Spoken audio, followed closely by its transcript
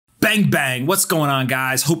Bang, bang. What's going on,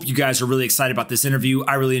 guys? Hope you guys are really excited about this interview.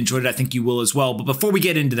 I really enjoyed it. I think you will as well. But before we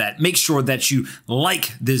get into that, make sure that you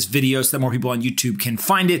like this video so that more people on YouTube can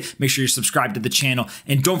find it. Make sure you're subscribed to the channel.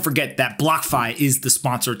 And don't forget that BlockFi is the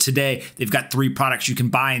sponsor today. They've got 3 products. You can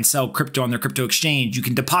buy and sell crypto on their crypto exchange. You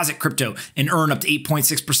can deposit crypto and earn up to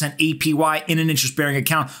 8.6% APY in an interest-bearing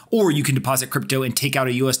account, or you can deposit crypto and take out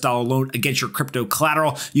a US dollar loan against your crypto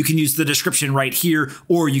collateral. You can use the description right here,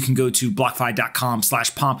 or you can go to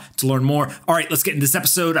blockfi.com/pomp to learn more. All right, let's get into this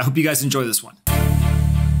episode. I hope you guys enjoy this one.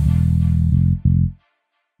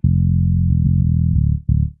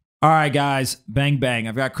 All right, guys, bang, bang.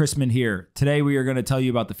 I've got Chrisman here. Today, we are going to tell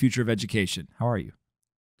you about the future of education. How are you?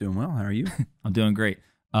 Doing well. How are you? I'm doing great.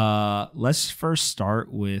 Let's first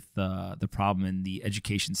start with the problem in the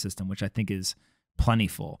education system, which I think is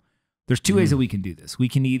plentiful. There's 2 ways that we can do this. We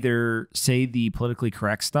can either say the politically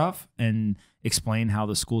correct stuff and explain how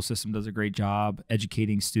the school system does a great job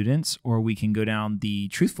educating students, or we can go down the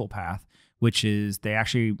truthful path, which is they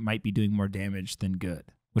actually might be doing more damage than good.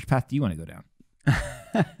 Which path do you want to go down?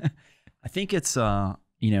 I think it's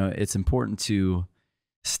it's important to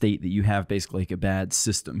state that you have basically like a bad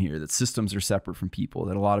system here, that systems are separate from people,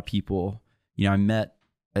 that a lot of people, I met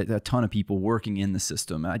a ton of people working in the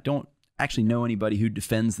system. I don't actually know anybody who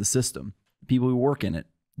defends the system. People who work in it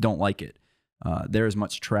don't like it. They're as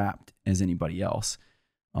much trapped as anybody else.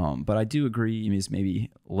 But I do agree, it's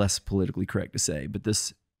maybe less politically correct to say, but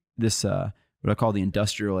this what I call the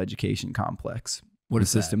industrial education complex, what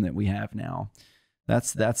is the system that we have now,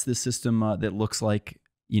 that's the system that looks like,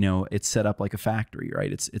 it's set up like a factory,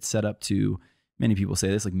 right? It's set up to, many people say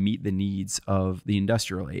this, like meet the needs of the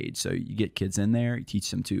industrial age. So you get kids in there, you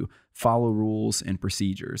teach them to follow rules and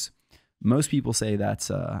procedures. Most people say that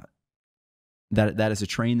is to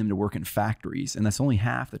train them to work in factories, and that's only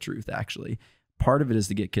half the truth, actually. Part of it is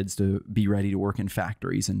to get kids to be ready to work in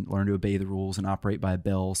factories and learn to obey the rules and operate by a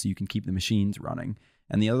bell so you can keep the machines running.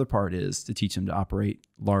 And the other part is to teach them to operate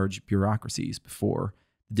large bureaucracies before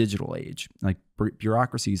the digital age. Like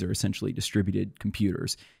bureaucracies are essentially distributed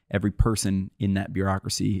computers. Every person in that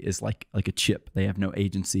bureaucracy is like a chip. They have no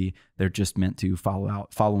agency. They're just meant to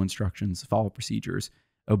follow instructions, follow procedures,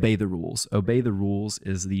 obey the rules. Obey the rules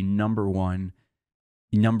is the number one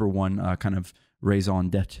kind of raison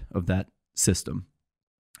d'etre of that system.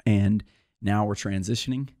 And now we're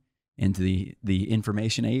transitioning into the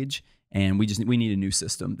information age, and we need a new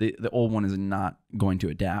system. The old one is not going to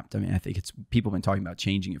adapt. I mean, I think people have been talking about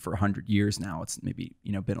changing it for 100 years now. It's maybe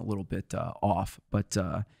been a little bit off, but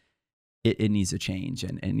it needs to change,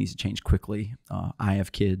 and it needs to change quickly. I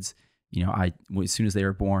have kids. As soon as they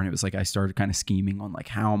were born, it was like I started kind of scheming on like,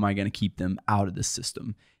 how am I going to keep them out of this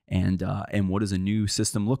system, and what does a new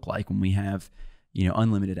system look like when we have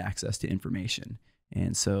unlimited access to information.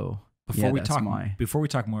 And so before we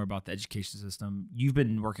talk more about the education system, you've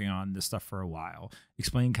been working on this stuff for a while.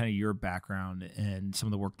 Explain kind of your background and some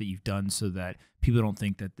of the work that you've done so that people don't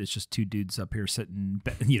think that it's just 2 dudes up here sitting,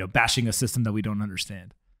 bashing a system that we don't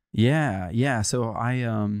understand. Yeah. So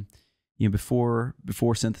I before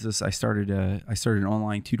Synthesis, I started an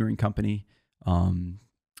online tutoring company.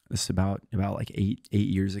 This is about like eight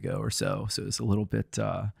years ago or so. So it's a little bit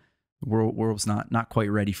world's not quite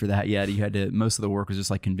ready for that yet. You had to, most of the work was just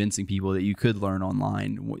like convincing people that you could learn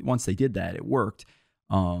online. Once they did that, it worked.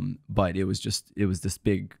 But it was this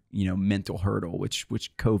big mental hurdle, which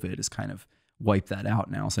COVID has kind of wiped that out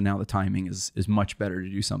now. So now the timing is much better to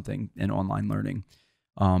do something in online learning.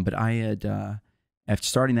 But I had after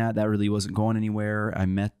starting that really wasn't going anywhere. I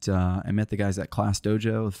met the guys at Class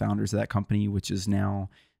Dojo, the founders of that company, which is now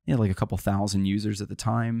like a couple thousand users at the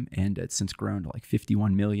time, and it's since grown to like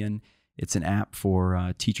 51 million. It's an app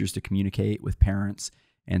for teachers to communicate with parents.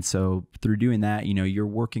 And so through doing that, you're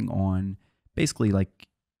working on basically like,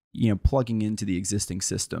 plugging into the existing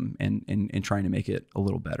system and trying to make it a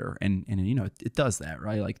little better. And it does that,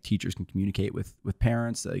 right? Like teachers can communicate with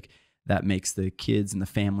parents, like that makes the kids and the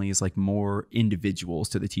families like more individuals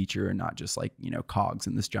to the teacher and not just like, cogs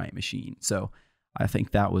in this giant machine. So I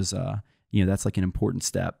think that was, that's like an important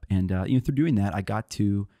step. And, through doing that, I got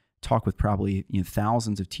to talk with probably,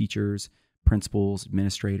 thousands of teachers, principals,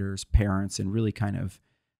 administrators, parents, and really kind of,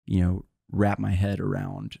 wrap my head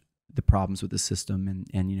around the problems with the system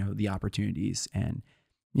and the opportunities. And,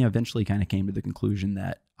 eventually kind of came to the conclusion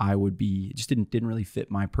that I would be, just didn't really fit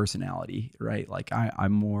my personality, right? Like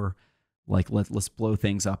I'm more like, let's blow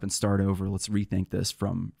things up and start over. Let's rethink this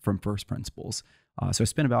from first principles. So I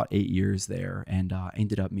spent about 8 years there, and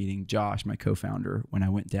ended up meeting Josh, my co-founder, when I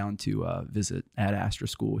went down to visit Ad Astra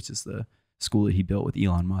School, which is the school that he built with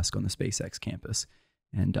Elon Musk on the SpaceX campus.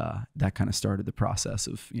 And that kind of started the process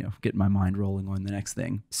of, getting my mind rolling on the next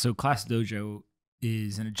thing. So Class Dojo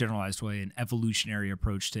is, in a generalized way, an evolutionary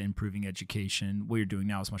approach to improving education. What you're doing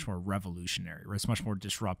now is much more revolutionary, right? It's much more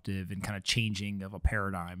disruptive and kind of changing of a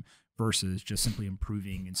paradigm versus just simply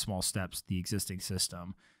improving in small steps the existing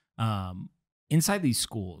system. Inside these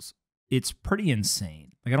schools, it's pretty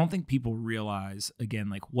insane. Like, I don't think people realize, again,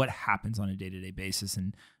 like what happens on a day-to-day basis.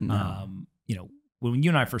 And, when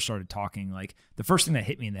you and I first started talking, like the first thing that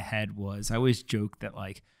hit me in the head was, I always joke that,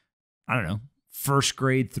 like, I don't know, first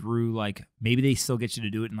grade through, like, maybe they still get you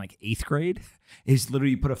to do it in like 8th grade, is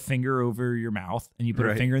literally you put a finger over your mouth and you put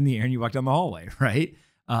a finger in the air and you walk down the hallway, right?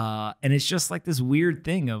 And it's just like this weird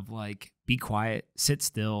thing of like, be quiet, sit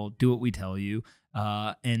still, do what we tell you.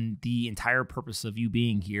 And the entire purpose of you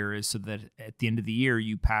being here is so that at the end of the year,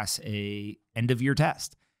 you pass a end of year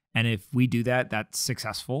test. And if we do that, that's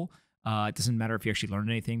successful. It doesn't matter if you actually learned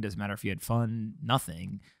anything, doesn't matter if you had fun,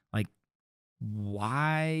 nothing. Like,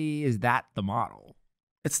 why is that the model?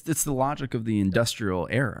 It's the logic of the industrial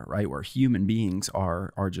era, right? Where human beings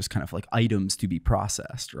are just kind of like items to be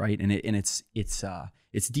processed, right? And it's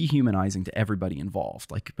dehumanizing to everybody involved.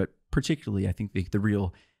 Like, but particularly, I think the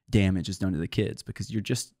real damage is done to the kids, because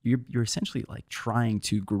you're essentially like trying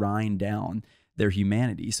to grind down their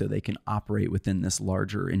humanity so they can operate within this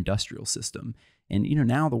larger industrial system. And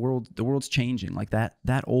now the world's changing. Like that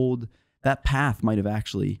path might have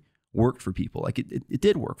actually worked for people. Like it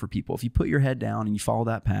did work for people. If you put your head down and you follow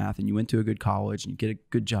that path and you went to a good college and you get a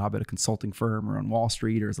good job at a consulting firm or on Wall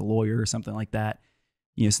Street or as a lawyer or something like that,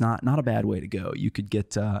 it's not a bad way to go. You could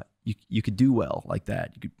get you could do well like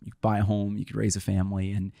that. You could buy a home, you could raise a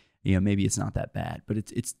family, and maybe it's not that bad. But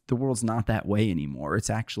it's the world's not that way anymore. It's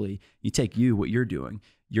actually, you take what you're doing.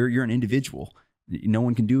 You're an individual. No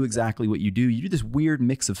one can do exactly what you do. You do this weird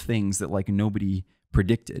mix of things that like nobody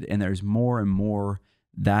predicted, and there's more and more.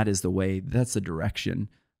 That's the direction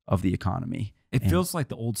of the economy. It feels like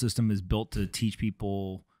the old system is built to teach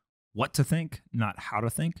people what to think, not how to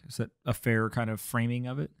think. Is that a fair kind of framing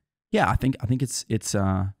of it? Yeah, I think it's it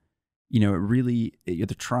really, they're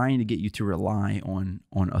trying to get you to rely on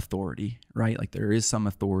authority, right? Like there is some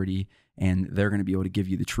authority and they're going to be able to give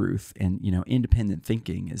you the truth. And, independent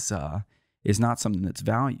thinking is not something that's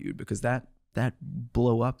valued, because that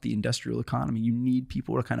blow up the industrial economy. You need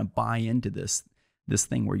people to kind of buy into this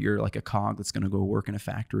thing where you're like a cog that's going to go work in a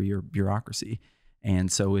factory or bureaucracy.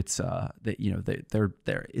 And so it's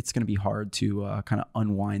it's going to be hard to kind of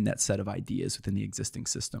unwind that set of ideas within the existing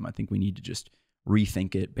system. I think we need to just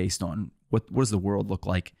rethink it based on what does the world look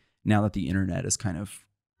like now that the internet is kind of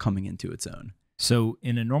coming into its own. So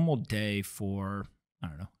in a normal day for, I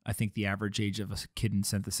don't know, I think the average age of a kid in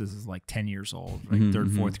synthesis is like 10 years old, like 3rd,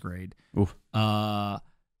 4th grade.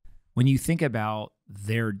 When you think about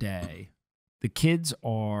their day, the kids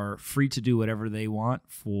are free to do whatever they want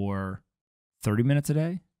for 30 minutes a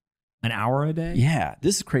day, an hour a day. Yeah,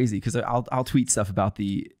 this is crazy, because I'll tweet stuff about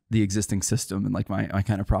the existing system and like my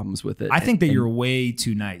kind of problems with it. I think that you're way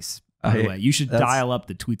too nice. By the way, you should dial up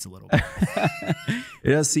the tweets a little bit. It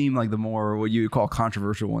does seem like the more what you would call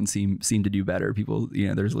controversial ones seem to do better. People,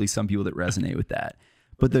 there's at least some people that resonate with that.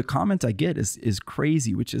 But the comments I get is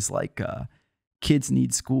crazy, which is like kids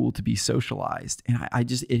need school to be socialized. And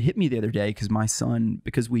it hit me the other day because my son,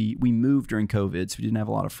 because we moved during COVID, so we didn't have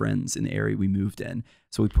a lot of friends in the area we moved in.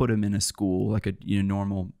 So we put him in a school, like a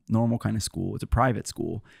normal kind of school. It's a private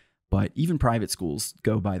school, but even private schools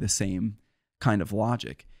go by the same kind of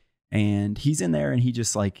logic. And he's in there and he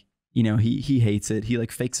just like, he hates it. He like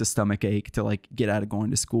fakes a stomach ache to like get out of going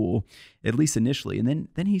to school, at least initially. And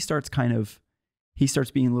then he starts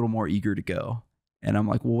being a little more eager to go. And I'm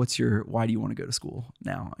like, well, why do you want to go to school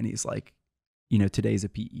now? And he's like, today's a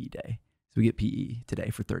PE day. So we get PE today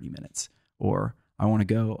for 30 minutes. Or I want to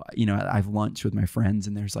go, I have lunch with my friends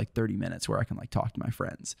and there's like 30 minutes where I can like talk to my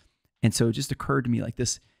friends. And so it just occurred to me like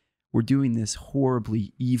we're doing this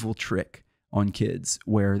horribly evil trick on kids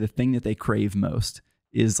where the thing that they crave most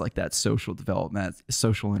is like that social development,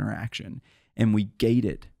 social interaction. And we gate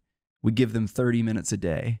it. We give them 30 minutes a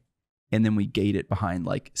day. And then we gate it behind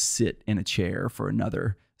like sit in a chair for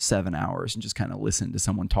another 7 hours and just kind of listen to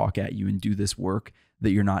someone talk at you and do this work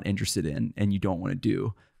that you're not interested in and you don't want to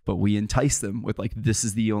do. But we entice them with like, this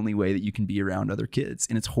is the only way that you can be around other kids.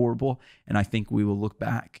 And it's horrible. And I think we will look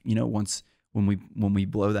back, once when we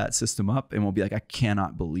blow that system up, and we'll be like, I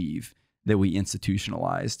cannot believe that we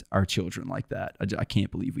institutionalized our children like that. I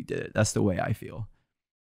can't believe we did it. That's the way I feel.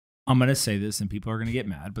 I'm going to say this and people are going to get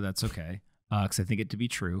mad, but that's okay. Because I think it to be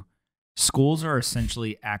true. Schools are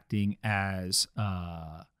essentially acting as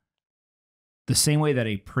the same way that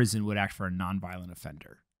a prison would act for a nonviolent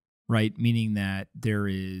offender, right? Meaning that there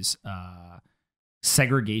is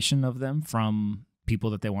segregation of them from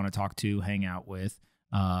people that they want to talk to, hang out with.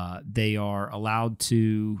 They are allowed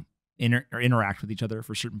to interact with each other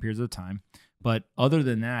for certain periods of time. But other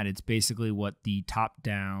than that, it's basically what the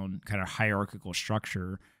top-down kind of hierarchical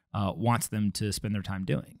structure wants them to spend their time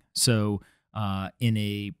doing. So in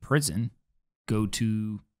a prison, go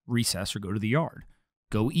to recess or go to the yard,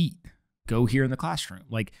 go eat, go here in the classroom.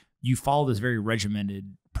 Like, you follow this very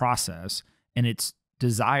regimented process, and it's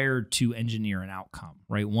desired to engineer an outcome,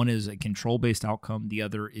 right? One is a control-based outcome. The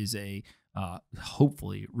other is a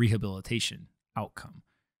hopefully rehabilitation outcome.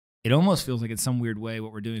 It almost feels like in some weird way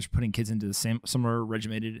what we're doing is putting kids into the same similar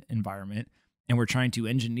regimented environment, and we're trying to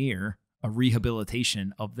engineer a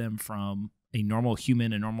rehabilitation of them from a normal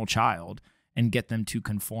human, a normal child, and get them to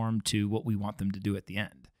conform to what we want them to do at the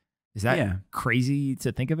end. Is that crazy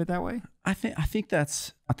to think of it that way? I think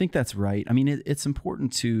that's right. I mean, it's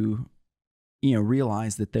important to,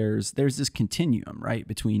 realize that there's this continuum, right,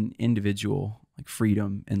 between individual like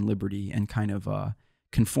freedom and liberty and kind of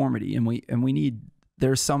conformity, and we need,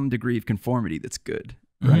 there's some degree of conformity that's good,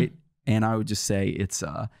 right? And I would just say it's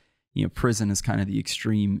prison is kind of the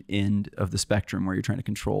extreme end of the spectrum where you're trying to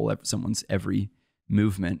control someone's every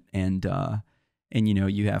movement, and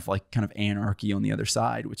you have like kind of anarchy on the other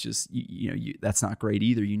side, which is that's not great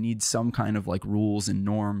either. You need some kind of like rules and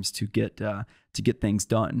norms to get things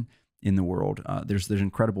done in the world. There's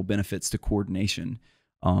incredible benefits to coordination,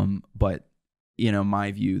 but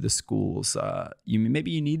my view, the schools,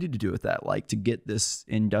 maybe you needed to do it that, like, to get this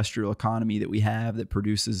industrial economy that we have that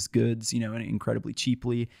produces goods, incredibly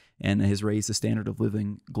cheaply and has raised the standard of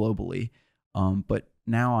living globally. But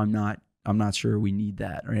now I'm not sure we need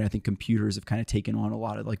that. Right? I think computers have kind of taken on a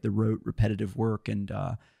lot of like the rote, repetitive work, and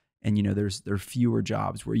there are fewer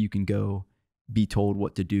jobs where you can go be told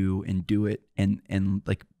what to do and do it and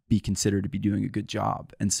like be considered to be doing a good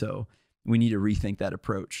job. And so we need to rethink that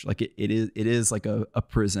approach. Like it is like a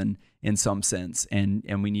prison in some sense, and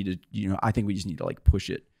we need to, I think we just need to like push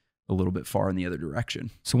it a little bit far in the other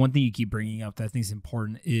direction. So one thing you keep bringing up that I think is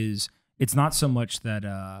important is it's not so much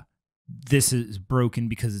that this is broken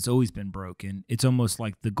because it's always been broken. It's almost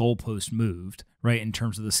like the goalpost moved, right? In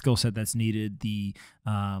terms of the skill set that's needed, the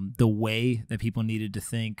way that people needed to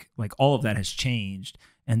think, like all of that has changed.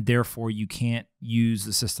 And therefore you can't use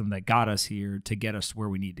the system that got us here to get us to where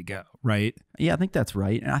we need to go, right? Yeah, I think that's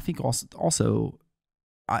right. And I think also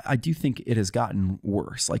I do think it has gotten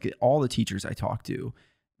worse. Like all the teachers I talk to,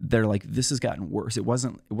 they're like, this has gotten worse. It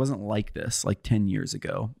wasn't like this like 10 years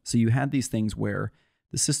ago. So you had these things where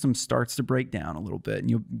the system starts to break down a little bit, and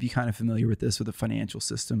you'll be kind of familiar with this with the financial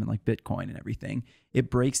system and like Bitcoin and everything. It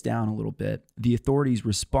breaks down a little bit. The authorities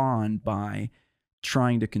respond by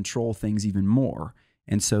trying to control things even more.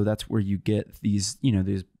 And so that's where you get these,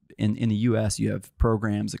 there's in the US, you have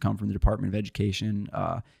programs that come from the Department of Education,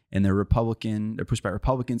 and they're pushed by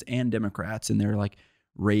Republicans and Democrats, and they're like,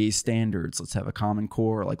 raise standards. Let's have a common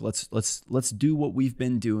core. Like let's do what we've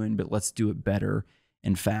been doing, but let's do it better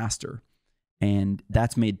and faster. And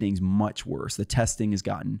that's made things much worse. The testing has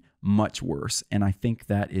gotten much worse. And I think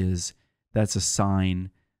that's a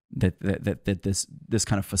sign that this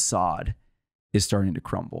kind of facade is starting to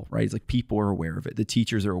crumble, right? It's like people are aware of it. The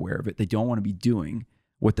teachers are aware of it. They don't want to be doing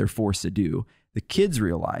what they're forced to do. The kids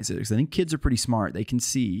realize it, because I think kids are pretty smart. They can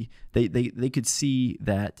see, they could see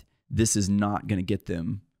that this is not going to get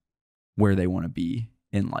them where they want to be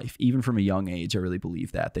in life. Even from a young age, I really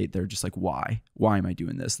believe that. They're just like, why am I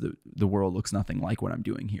doing this? The world looks nothing like what I'm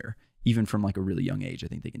doing here. Even from like a really young age, I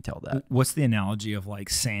think they can tell that. What's the analogy of like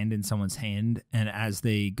sand in someone's hand, and as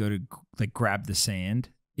they go to like grab the sand,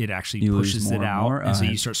 it actually pushes it out, and so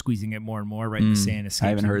you start squeezing it more and more, right? The sand escapes. I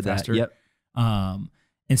haven't heard faster. That. Yep.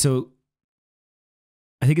 And so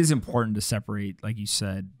I think it's important to separate, like you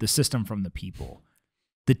said, the system from the people.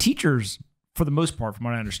 The teachers, for the most part, from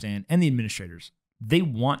what I understand, and the administrators, they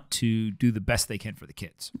want to do the best they can for the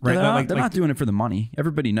kids, right? They're not doing it for the money.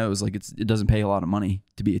 Everybody knows like it doesn't pay a lot of money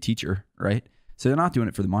to be a teacher, right? So they're not doing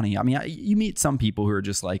it for the money. I mean, you meet some people who are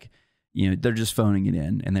just like, they're just phoning it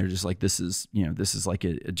in, and they're just like, this is like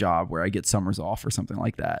a job where I get summers off or something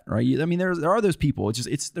like that, right? I mean, there are those people.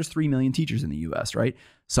 There's 3 million teachers in the U.S., right?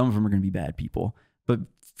 Some of them are going to be bad people, but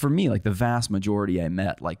for me, like the vast majority I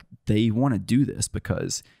met, like they want to do this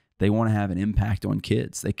because they want to have an impact on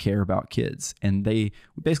kids. They care about kids, and they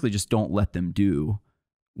basically just don't let them do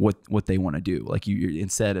what they want to do. Like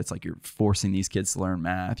instead, it's like you're forcing these kids to learn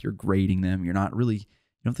math. You're grading them. You don't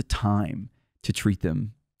have the time to treat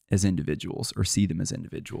them as individuals or see them as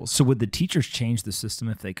individuals. So would the teachers change the system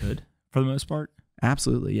if they could, for the most part?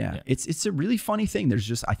 Absolutely. Yeah. It's a really funny thing. There's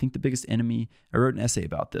just, I think the biggest enemy, I wrote an essay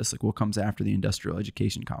about this, like what comes after the industrial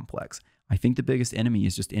education complex. I think the biggest enemy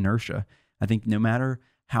is just inertia. I think no matter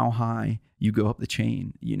how high you go up the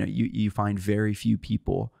chain, you find very few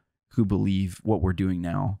people who believe what we're doing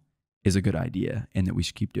now is a good idea and that we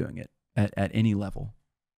should keep doing it at any level.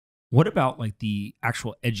 What about like the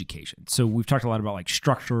actual education? So we've talked a lot about like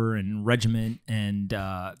structure and regiment and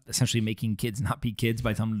essentially making kids not be kids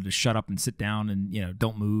by telling them to shut up and sit down and,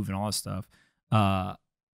 don't move and all that stuff. Are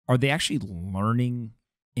they actually learning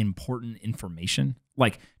important information?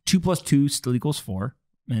 Like 2 + 2 still equals 4.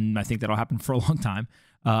 And I think that'll happen for a long time.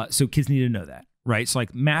 So kids need to know that, right? So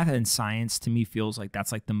like math and science to me feels like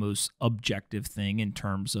that's like the most objective thing in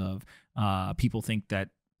terms of people think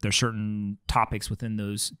that there's certain topics within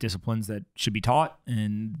those disciplines that should be taught.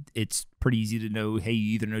 And it's pretty easy to know, hey,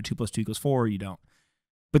 you either know 2 + 2 = 4 or you don't.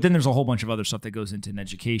 But then there's a whole bunch of other stuff that goes into an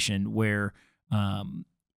education where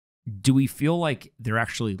do we feel like they're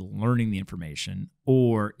actually learning the information,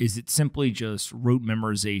 or is it simply just rote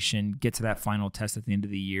memorization, get to that final test at the end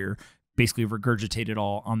of the year, basically regurgitate it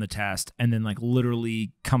all on the test, and then like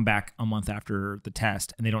literally come back a month after the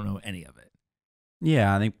test and they don't know any of it?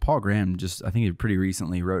 Yeah, I think Paul Graham he pretty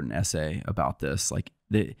recently wrote an essay about this. Like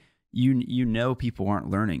people aren't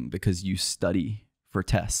learning because you study for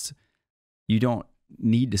tests. You don't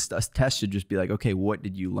need to tests should just be like, okay, what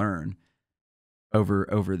did you learn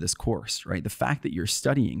over this course, right? The fact that you're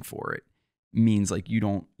studying for it means like you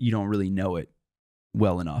don't really know it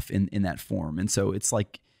well enough in that form. And so it's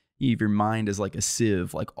like your mind is like a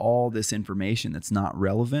sieve, like all this information that's not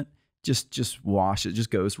relevant, just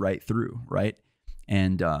goes right through, right?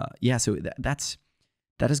 And so that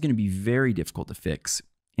is going to be very difficult to fix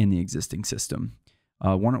in the existing system.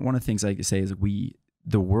 One of the things I could say is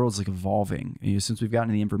the world's like evolving. Since we've gotten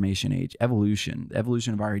to the information age, evolution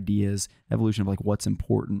of our ideas, evolution of like what's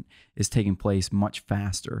important is taking place much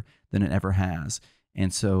faster than it ever has.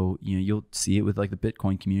 And so you'll see it with like the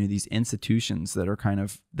Bitcoin community, these institutions that are kind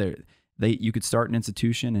of there. You could start an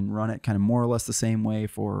institution and run it kind of more or less the same way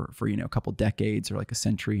for a couple decades or like a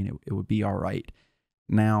century, and it would be all right.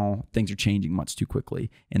 Now things are changing much too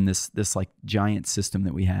quickly, and this like giant system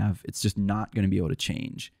that we have, it's just not going to be able to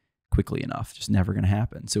change quickly enough. Just never going to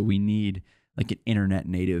happen. So we need like an internet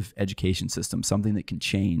native education system, something that can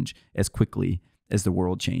change as quickly as the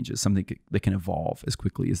world changes, something that can evolve as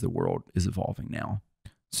quickly as the world is evolving now.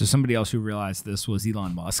 So somebody else who realized this was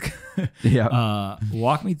Elon Musk. Yeah.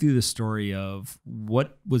 Walk me through the story of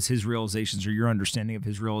what was his realizations or your understanding of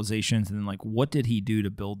his realizations, and then like what did he do to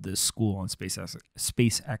build this school on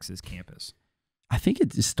SpaceX's campus? I think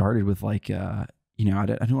it just started with like I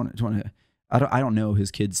don't know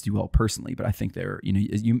his kids too well personally, but I think they're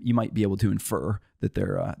you might be able to infer that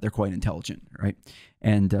they're quite intelligent, right?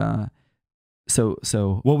 And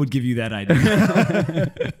so what would give you that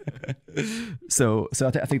idea? So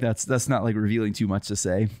I think that's not like revealing too much to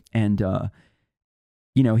say. And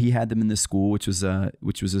he had them in this school, which was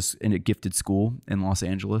in a gifted school in Los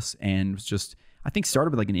Angeles, and was just, I think,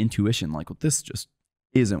 started with like an intuition, like, well, this just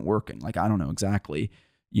isn't working. Like, I don't know exactly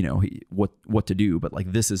what to do, but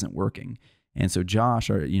like this isn't working. And so Josh,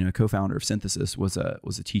 our co-founder of Synthesis, was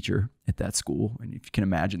a teacher at that school. And if you can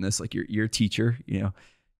imagine this, like you're a teacher,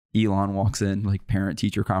 Elon walks in like parent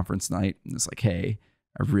teacher conference night, and it's like, hey,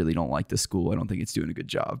 I really don't like this school. I don't think it's doing a good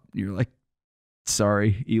job. And you're like,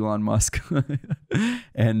 sorry, Elon Musk.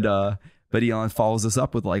 And but Elon follows us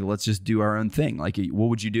up with like, let's just do our own thing. Like, what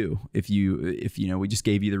would you do if we just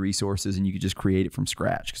gave you the resources and you could just create it from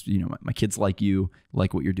scratch? Because my kids like you,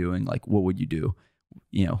 like what you're doing. Like, what would you do?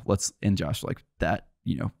 And Josh like that.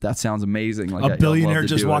 That sounds amazing. Like a billionaire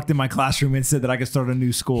just walked in my classroom and said that I could start a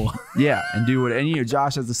new school. Yeah, and do it. And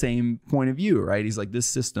Josh has the same point of view, right? He's like, this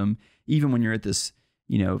system, even when you're at this,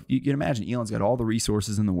 you can imagine Elon's got all the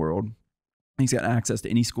resources in the world. He's got access to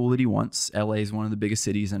any school that he wants. LA is one of the biggest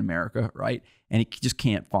cities in America, right? And he just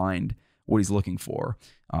can't find what he's looking for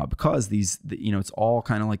because it's all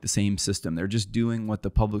kind of like the same system. They're just doing what the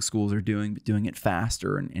public schools are doing, but doing it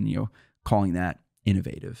faster and calling that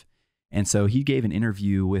innovative. And so he gave an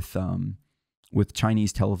interview with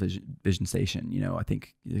Chinese television station, I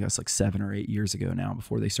think that's like 7 or 8 years ago now,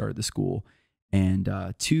 before they started the school. And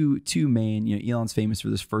two main, Elon's famous for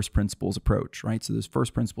this first principles approach, right? So those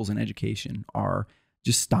first principles in education are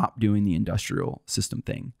just stop doing the industrial system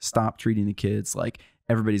thing. Stop treating the kids like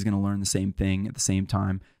everybody's going to learn the same thing at the same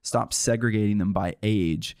time. Stop segregating them by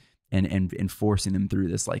age and forcing them through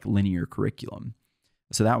this like linear curriculum.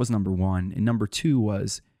 So that was number one. And number two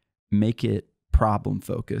was make it problem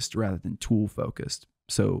focused rather than tool focused.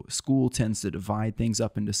 So school tends to divide things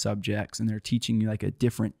up into subjects, and they're teaching you like a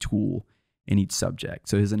different tool in each subject.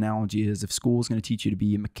 So his analogy is, if school is going to teach you to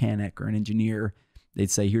be a mechanic or an engineer, they'd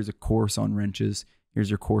say, here's a course on wrenches, here's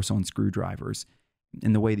your course on screwdrivers.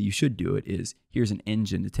 And the way that you should do it is, here's an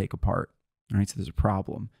engine to take apart. All right, so there's a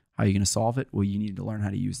problem. How are you going to solve it? Well, you need to learn how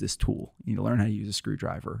to use this tool. You need to learn how to use a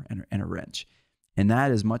screwdriver and a wrench. And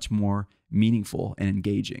that is much more meaningful and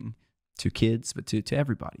engaging to kids, but to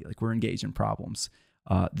everybody. Like, we're engaged in problems.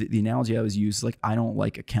 The analogy I always use is, like, I don't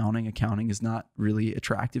like accounting. Accounting is not really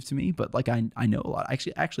attractive to me, but like I know a lot. I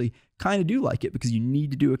actually kind of do like it, because you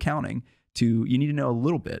need to do accounting you need to know a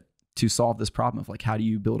little bit to solve this problem of, like, how do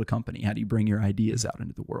you build a company? How do you bring your ideas out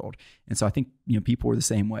into the world? And so I think, people are the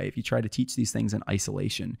same way. If you try to teach these things in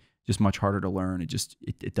isolation, just much harder to learn.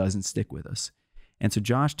 It doesn't stick with us. And so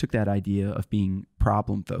Josh took that idea of being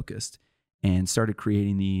problem focused and started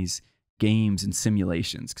creating these games and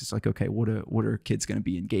simulations. Because, like, okay, what are kids going to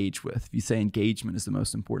be engaged with? If you say engagement is the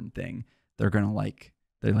most important thing, they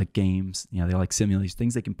like games, they like simulations,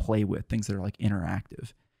 things they can play with, things that are like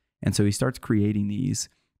interactive. And so he starts creating these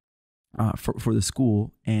for the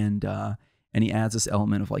school, and he adds this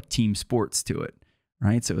element of, like, team sports to it,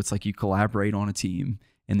 right? So it's like you collaborate on a team,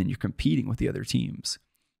 and then you're competing with the other teams.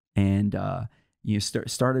 And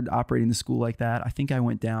started operating the school like that. I think I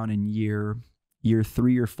went down in year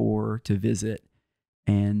 3 or 4 to visit,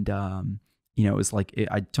 and it was like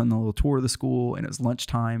I'd done a little tour of the school, and it was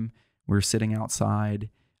lunchtime. We were sitting outside.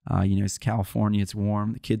 It's California, it's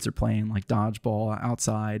warm. The kids are playing like dodgeball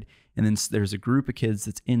outside. And then there's a group of kids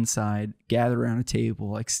that's inside, gathered around a table,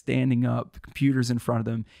 like standing up, computers in front of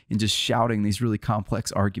them, and just shouting these really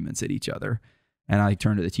complex arguments at each other. And I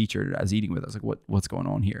turned to the teacher that I was eating with. I was like, what's going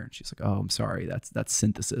on here? And she's like, oh, I'm sorry. That's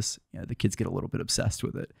synthesis. The kids get a little bit obsessed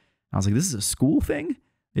with it. I was like, this is a school thing?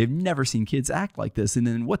 They've never seen kids act like this. And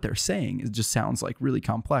then what they're saying, it just sounds like really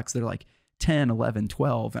complex. They're like 10, 11,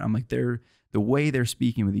 12. And I'm like, the way they're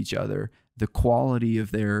speaking with each other, the quality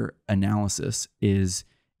of their analysis is,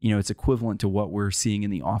 it's equivalent to what we're seeing in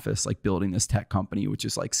the office, like building this tech company, which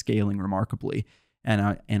is like scaling remarkably. And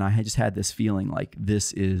I had just had this feeling like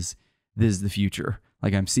this is the future.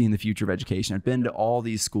 Like, I'm seeing the future of education. I've been to all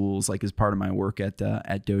these schools, like, as part of my work at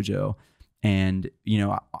Dojo. And,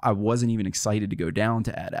 I wasn't even excited to go down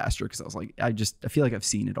to Ad Astra, because I was like, I feel like I've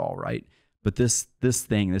seen it all, right? But this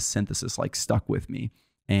synthesis, like, stuck with me.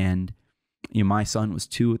 And, my son was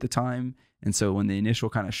 2 at the time. And so when the initial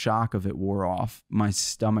kind of shock of it wore off, my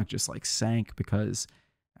stomach just like sank, because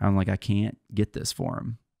I'm like, I can't get this for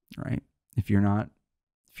him, right? If you're not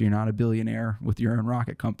a billionaire with your own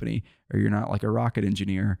rocket company, or you're not like a rocket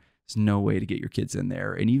engineer, there's no way to get your kids in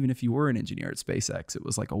there. And even if you were an engineer at SpaceX, it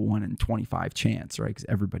was like a 1 in 25 chance, right? Because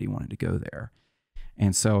everybody wanted to go there.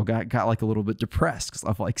 And so got like a little bit depressed, because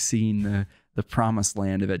I've like seen the promised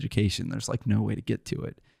land of education. There's like no way to get to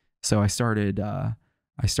it. So I started,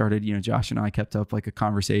 Josh and I kept up like a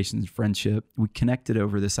conversation, friendship. We connected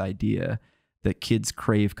over this idea that kids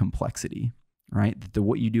crave complexity, right? That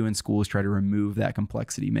what you do in school is try to remove that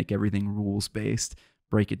complexity, make everything rules-based,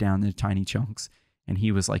 break it down into tiny chunks. And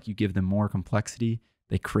he was like, you give them more complexity,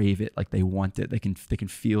 they crave it, like they want it. They can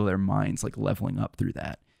feel their minds like leveling up through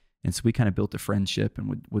that. And so we kind of built a friendship,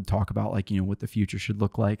 and would talk about like, what the future should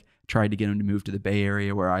look like. Tried to get him to move to the Bay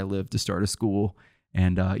Area where I live to start a school.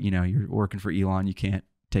 And, you're working for Elon, you can't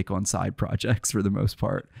take on side projects for the most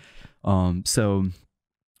part. So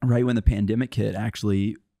right when the pandemic hit,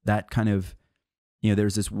 actually, that kind of,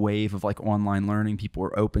 there's this wave of like online learning. People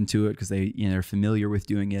were open to it because they're familiar with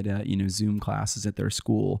doing it at, Zoom classes at their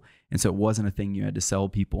school. And so it wasn't a thing you had to sell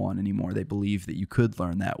people on anymore. They believed that you could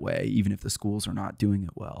learn that way, even if the schools are not doing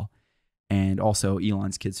it well. And also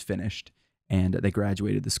Elon's kids finished, and they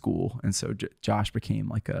graduated the school. And so Josh became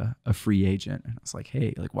like a free agent. And I was like,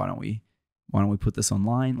 hey, like, why don't we put this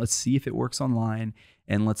online? Let's see if it works online,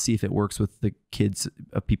 and let's see if it works with the kids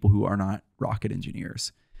of people who are not rocket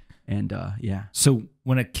engineers. And yeah. So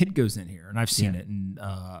when a kid goes in here, and I've seen it, and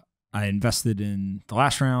I invested in the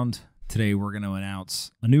last round. Today we're going to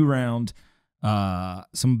announce a new round. So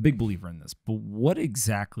I'm a big believer in this, but what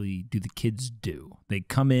exactly do the kids do? They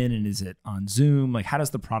come in, and is it on Zoom? Like, how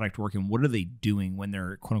does the product work, and what are they doing when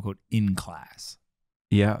they're quote unquote in class?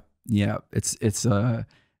 Yeah. It's a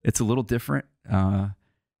little different.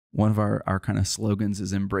 One of our kind of slogans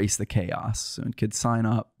is embrace the chaos. So when kids sign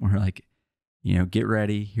up, we're like, get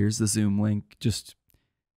ready. Here's the Zoom link. Just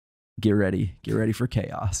get ready for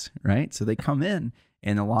chaos, right? So they come in,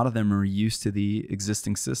 and a lot of them are used to the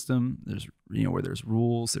existing system. There's, where there's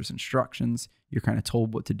rules, there's instructions. You're kind of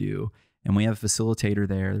told what to do. And we have a facilitator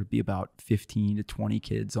there. There'd be about 15 to 20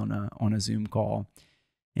 kids on a Zoom call.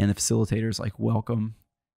 And the facilitator's like, welcome.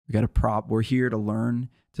 We got we're here to learn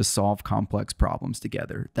to solve complex problems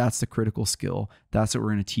together. That's the critical skill. That's what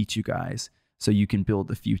we're going to teach you guys so you can build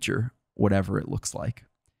the future, whatever it looks like.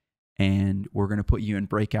 And we're going to put you in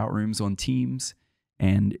breakout rooms on teams,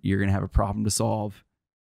 and you're going to have a problem to solve.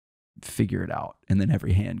 Figure it out. And then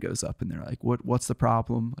every hand goes up, and they're like, what's the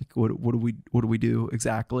problem? Like, what do we do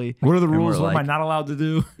exactly? What are the rules? What am I not allowed to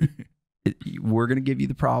do? We're going to give you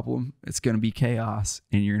the problem. It's going to be chaos,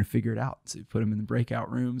 and you're going to figure it out. So you put them in the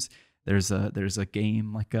breakout rooms. There's a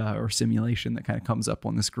game or simulation that kind of comes up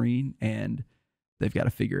on the screen, and they've got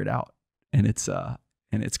to figure it out. And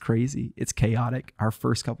it's crazy. It's chaotic. Our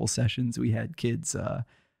first couple sessions, we had kids,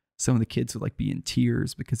 some of the kids would like be in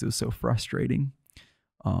tears because it was so frustrating.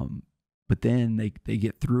 But then they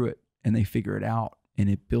get through it and they figure it out, and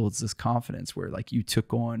it builds this confidence where like you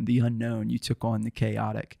took on the unknown, you took on the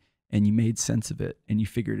chaotic, and you made sense of it, and you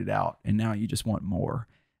figured it out, and now you just want more.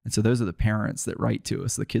 And so those are the parents that write to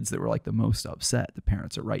us, the kids that were like the most upset. The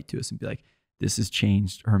parents that write to us and be like, this has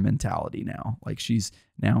changed her mentality now. Like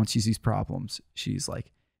when she sees problems, she's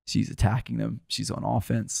attacking them. She's on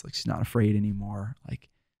offense. Like she's not afraid anymore. Like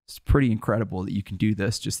it's pretty incredible that you can do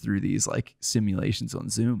this just through these like simulations on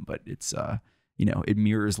Zoom, but it's, it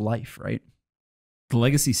mirrors life, right? The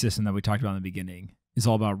legacy system that we talked about in the beginning is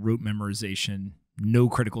all about rote memorization, no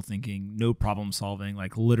critical thinking, no problem solving,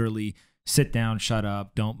 like literally sit down, shut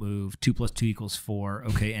up, don't move. 2 + 2 = 4.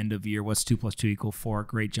 Okay, end of year. What's 2 + 2 = 4?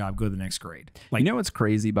 Great job. Go to the next grade. Like, what's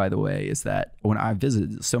crazy, by the way, is that when I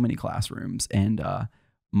visited so many classrooms, and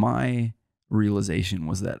my realization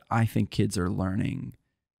was that I think kids are learning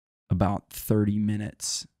about 30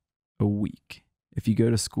 minutes a week. If you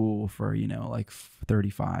go to school for, like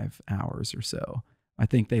 35 hours or so, I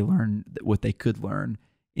think they learn what they could learn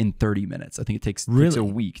in 30 minutes. I think it takes a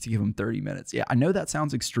week to give them 30 minutes. Yeah, I know that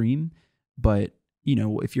sounds extreme, but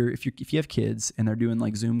if you have kids and they're doing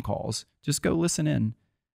like Zoom calls, just go listen in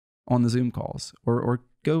on the Zoom calls, or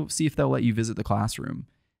go see if they'll let you visit the classroom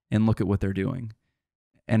and look at what they're doing.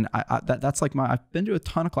 And that's like I've been to a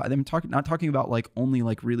ton of class. I'm not talking about like only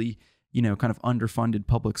like really, kind of underfunded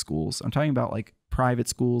public schools. I'm talking about like private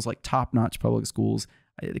schools, like top-notch public schools.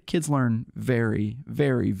 The kids learn very,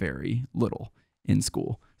 very, very little in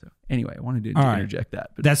school. So anyway, I wanted to interject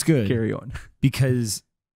that. But that's good. Carry on. Because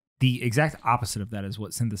the exact opposite of that is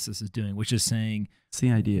what synthesis is doing, which is saying it's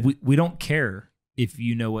the idea. We don't care if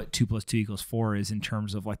you know what 2 + 2 = 4 is in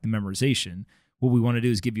terms of like the memorization. What we want to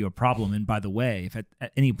do is give you a problem. And by the way, if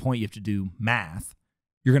at any point you have to do math,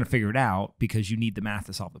 you're going to figure it out because you need the math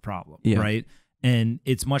to solve the problem, right? And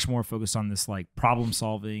it's much more focused on this like problem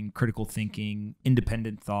solving, critical thinking,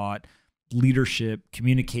 independent thought, leadership,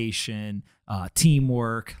 communication,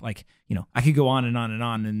 teamwork. Like, I could go on and on and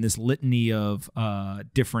on. And this litany of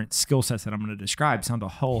different skill sets that I'm going to describe sound a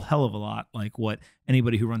whole hell of a lot like what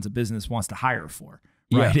anybody who runs a business wants to hire for.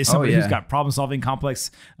 Right. Is somebody who's got problem solving,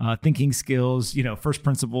 complex thinking skills, first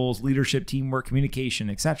principles, leadership, teamwork, communication,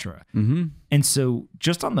 etc. Mm-hmm. And so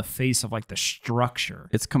just on the face of like the structure,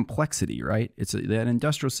 it's complexity, right? It's that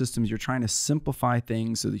industrial systems, you're trying to simplify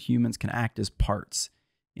things so that humans can act as parts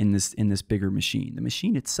in this bigger machine. The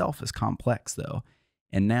machine itself is complex though.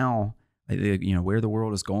 And now, where the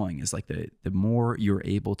world is going is like the more you're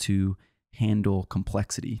able to handle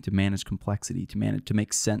complexity, to manage complexity, to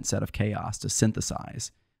make sense out of chaos, to synthesize,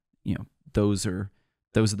 those are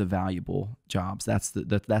the valuable jobs. That's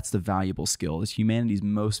the valuable skill. It's humanity's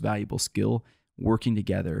most valuable skill, working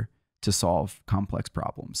together to solve complex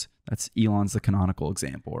problems. That's Elon's the canonical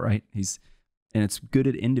example, right? And it's good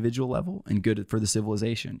at individual level and good for the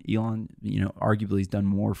civilization. Elon, arguably has done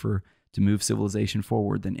more to move civilization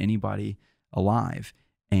forward than anybody alive.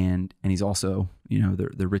 And he's also,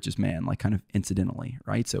 the richest man, like kind of incidentally,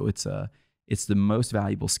 right? So it's the most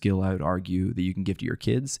valuable skill, I would argue, that you can give to your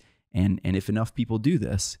kids. And if enough people do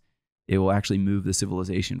this, it will actually move the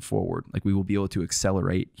civilization forward. Like we will be able to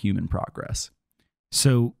accelerate human progress.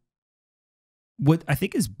 So what I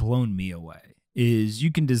think has blown me away is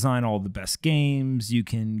you can design all the best games, you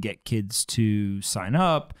can get kids to sign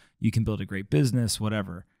up, you can build a great business,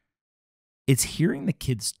 whatever. It's hearing the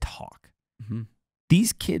kids talk. Mm-hmm.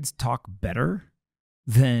 These kids talk better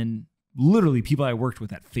than literally people I worked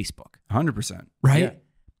with at Facebook. 100%. Right? Yeah.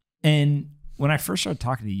 And when I first started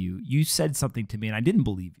talking to you, you said something to me and I didn't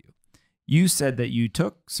believe you. You said that you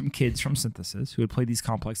took some kids from Synthesis who had played these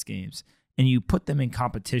complex games and you put them in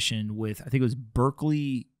competition with, I think it was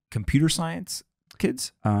Berkeley computer science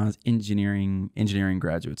kids? Engineering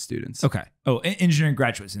graduate students. Okay. Oh, engineering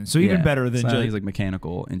graduate students. So even better than just like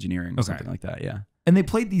mechanical engineering or something like that. Yeah. And they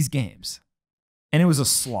played these games. And it was a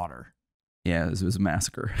slaughter. Yeah, it was a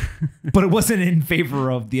massacre. But it wasn't in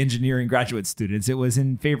favor of the engineering graduate students. It was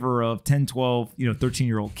in favor of 10, 12,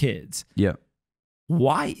 13-year-old kids. Yeah.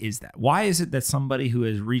 Why is that? Why is it that somebody who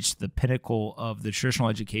has reached the pinnacle of the traditional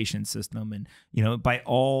education system and, by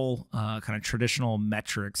all kind of traditional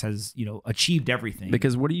metrics has, achieved everything?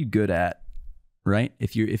 Because what are you good at, right?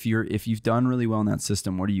 If you've done really well in that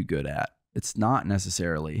system, what are you good at? It's not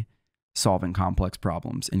necessarily solving complex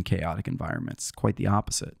problems in chaotic environments. Quite the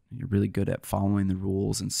opposite. You're really good at following the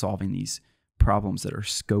rules and solving these problems that are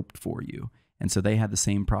scoped for you. And so they had the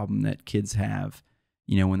same problem that kids have,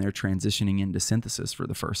 when they're transitioning into synthesis for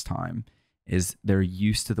the first time, is they're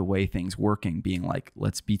used to the way things working, being like,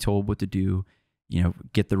 let's be told what to do,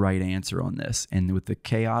 get the right answer on this. And with the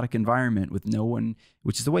chaotic environment, with no one,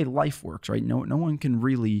 which is the way life works, right? No one can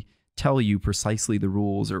really tell you precisely the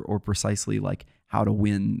rules or precisely like how to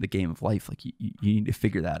win the game of life. Like you need to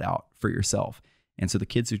figure that out for yourself. And so the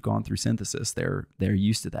kids who've gone through synthesis, they're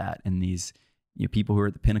used to that. And these people who are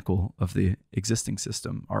at the pinnacle of the existing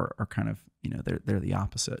system are kind of, they're the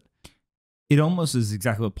opposite. It almost is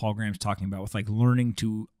exactly what Paul Graham's talking about with like learning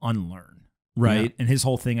to unlearn, right? Yeah. And his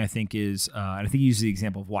whole thing, I think, is, and I think he uses the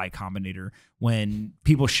example of Y Combinator. When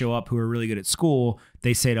people show up who are really good at school,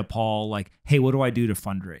 they say to Paul, like, hey, what do I do to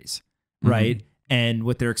fundraise? Right. Mm-hmm. And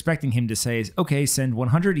what they're expecting him to say is, okay, send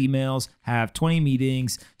 100 emails, have 20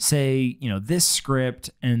 meetings, say, this script,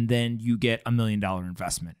 and then you get $1 million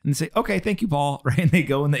investment. And they say, okay, thank you, Paul. Right. And they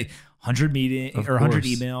go and they 100 meetings or 100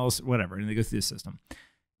 emails, whatever. And they go through the system.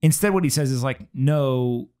 Instead, what he says is like,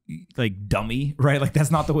 no, like dummy, right? Like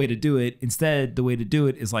that's not the way to do it. Instead, the way to do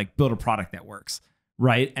it is like build a product that works,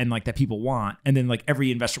 right? And like that people want. And then like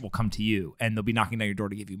every investor will come to you and they'll be knocking down your door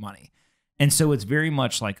to give you money. And so it's very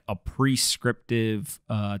much like a prescriptive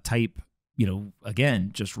type, again,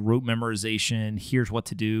 just rote memorization. Here's what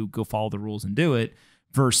to do. Go follow the rules and do it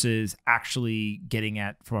versus actually getting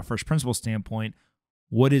at, from a first principle standpoint,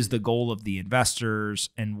 what is the goal of the investors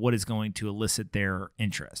and what is going to elicit their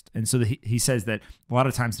interest. And so he says that a lot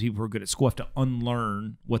of times the people who are good at school have to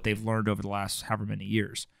unlearn what they've learned over the last however many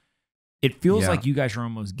years. It feels like you guys are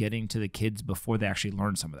almost getting to the kids before they actually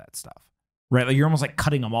learn some of that stuff, right? Like you're almost like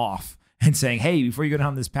cutting them off and saying, hey, before you go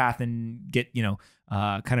down this path and get,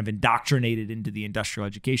 kind of indoctrinated into the industrial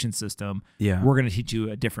education system, we're going to teach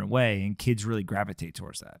you a different way. And kids really gravitate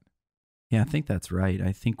towards that. Yeah, I think that's right.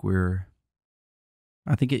 I think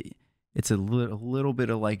it's a little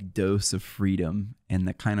bit of like dose of freedom and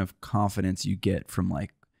the kind of confidence you get from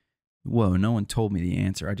like, whoa, no one told me the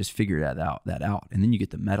answer. I just figured that out. And then you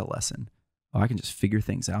get the meta lesson. Oh, I can just figure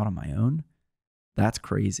things out on my own. That's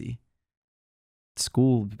crazy.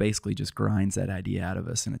 School basically just grinds that idea out of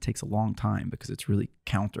us, and it takes a long time because it's really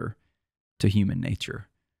counter to human nature.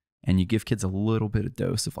 And you give kids a little bit of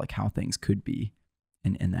dose of like how things could be,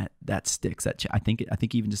 and that sticks. I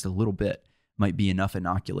think even just a little bit might be enough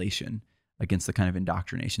inoculation against the kind of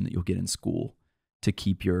indoctrination that you'll get in school to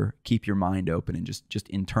keep your mind open and just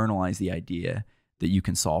internalize the idea that you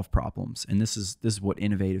can solve problems. And this is what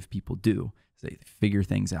innovative people do. They figure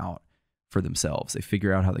things out for themselves. They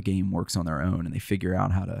figure out how the game works on their own, and they figure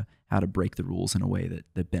out how to break the rules in a way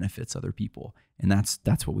that benefits other people. And that's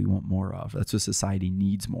what we want more of. That's what society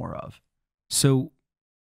needs more of. So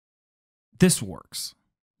this works.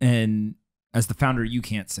 And as the founder, you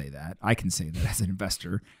can't say that. I can say that as an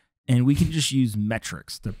investor. And we can just use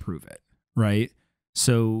metrics to prove it, right?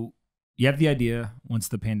 So you have the idea once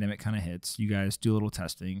the pandemic kind of hits. You guys do a little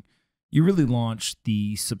testing. You really launched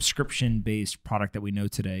the subscription-based product that we know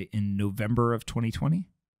today in November of 2020?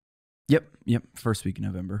 Yep. First week of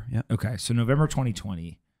November. Yep. Okay, so November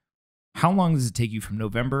 2020. How long does it take you from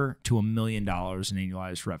November to $1 million in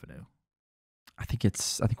annualized revenue? I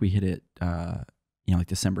think we hit it, like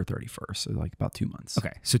December 31st, so like about 2 months.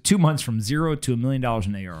 Okay, so 2 months from zero to $1 million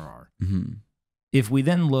in ARR. Mm-hmm. If we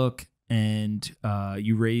then look and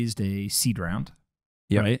you raised a seed round,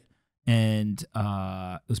 right? And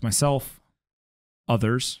it was myself,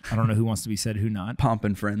 others. I don't know who wants to be said, who not. Pomp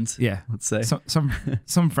and friends. Yeah, let's say some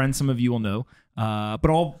friends. Some of you will know, but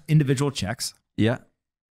all individual checks. Yeah.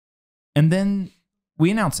 And then we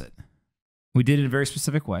announce it. We did it in a very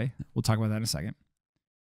specific way. We'll talk about that in a second.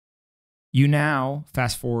 You now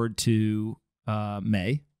fast forward to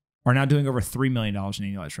May, are now doing over $3 million in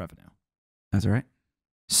annualized revenue. That's right.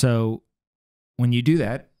 So when you do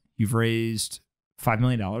that, you've raised $5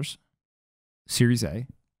 million. Series A,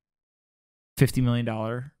 $50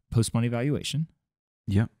 million post-money valuation.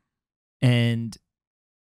 Yep. And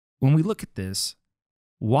when we look at this,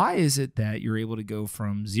 why is it that you're able to go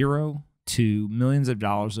from zero to millions of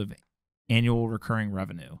dollars of annual recurring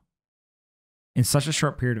revenue in such a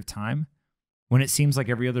short period of time when it seems like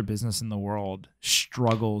every other business in the world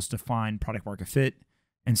struggles to find product market fit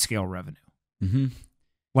and scale revenue. Mm-hmm.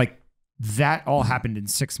 Like that all happened in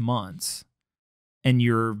 6 months, and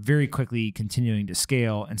you're very quickly continuing to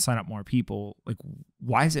scale and sign up more people. Like,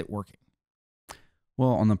 why is it working?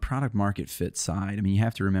 Well, on the product market fit side, I mean, you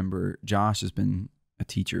have to remember Josh has been a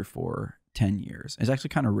teacher for 10 years. It's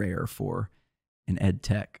actually kind of rare for an ed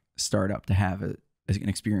tech startup to have an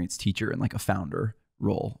experienced teacher and like a founder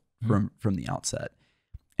role from the outset.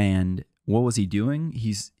 And what was he doing?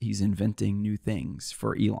 He's inventing new things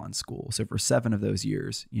for Elon's school. So for 7 of those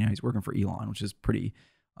years, he's working for Elon, which is pretty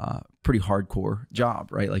hardcore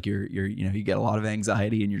job, right? Like you get a lot of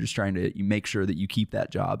anxiety, and you're just trying to make sure that you keep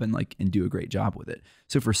that job and do a great job with it.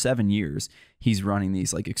 So for 7 years, he's running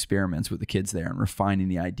these like experiments with the kids there and refining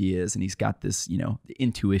the ideas, and he's got this, the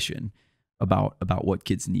intuition about what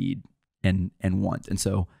kids need and want. And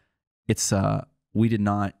so it's we did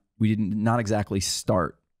not exactly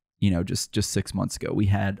start just 6 months ago. We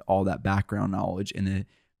had all that background knowledge, and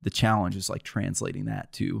the challenge is like translating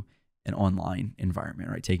that to an online environment,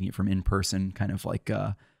 right? Taking it from in-person, kind of like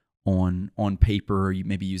on paper, or you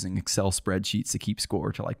maybe using Excel spreadsheets to keep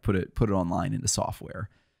score, to like put it online into software.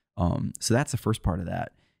 So that's the first part of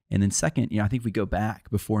that. And then second, I think we go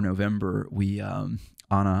back before November, we Anna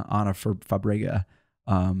Fabrega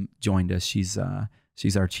joined us.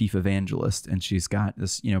 She's our chief evangelist, and she's got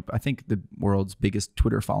this, I think the world's biggest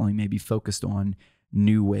Twitter following, maybe focused on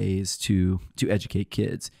new ways to educate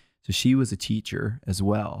kids. So she was a teacher as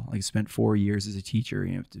well. Like spent 4 years as a teacher,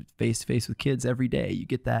 face to face with kids every day. You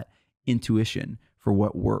get that intuition for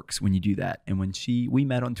what works when you do that. And when we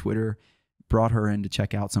met on Twitter, brought her in to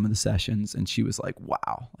check out some of the sessions, and she was like,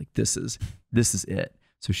 wow, like this is it.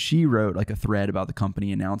 So she wrote like a thread about the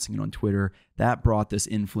company, announcing it on Twitter. That brought this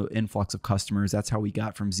influx of customers. That's how we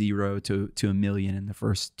got from 0 to 1 million in the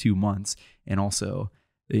first 2 months, and also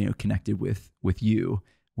connected with you,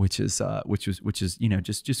 which is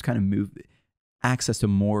just kind of move access to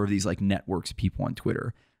more of these like networks of people on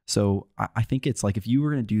Twitter. So I think it's like, if you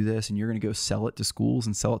were going to do this and you're going to go sell it to schools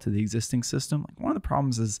and sell it to the existing system, like one of the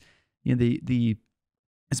problems is the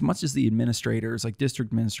as much as the administrators, like district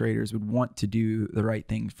administrators, would want to do the right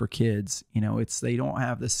thing for kids, they don't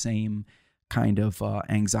have the same kind of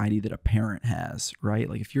anxiety that a parent has, right?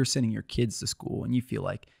 Like if you're sending your kids to school and you feel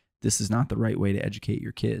like this is not the right way to educate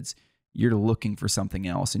your kids, you're looking for something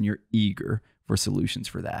else, and you're eager for solutions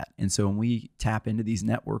for that. And so when we tap into these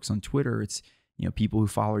networks on Twitter, it's, people who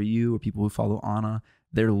follow you or people who follow Anna,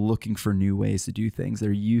 they're looking for new ways to do things.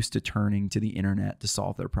 They're used to turning to the internet to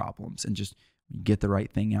solve their problems, and just get the right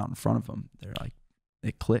thing out in front of them, they're like,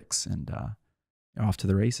 it clicks, and they're off to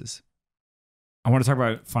the races. I want to talk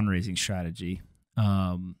about fundraising strategy.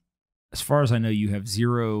 As far as I know, you have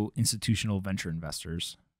 0 institutional venture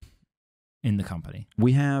investors in the company.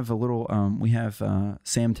 We have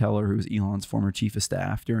Sam Teller, who was Elon's former chief of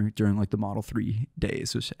staff during like the Model 3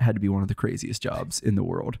 days, which had to be one of the craziest jobs in the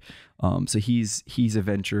world. So he's a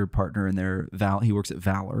venture partner in there. He works at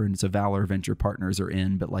Valor, and so Valor venture partners are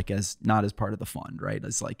in, but like not as part of the fund, right?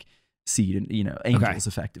 It's like seed and angels,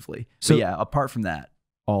 effectively. So yeah, apart from that,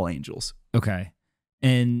 all angels. Okay.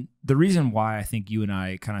 And the reason why I think you and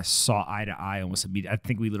I kind of saw eye to eye almost immediately, I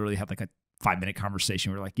think we literally had like a 5-minute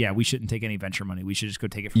conversation. We're like, yeah, we shouldn't take any venture money. We should just go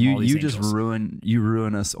take it from all these angels. You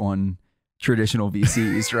ruin us on traditional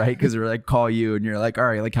VCs, right? Because they're like, call you, and you're like, all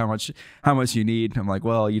right, like how much you need? I'm like,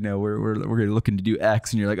 well, we're looking to do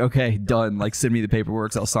X, and you're like, okay, done. Like send me the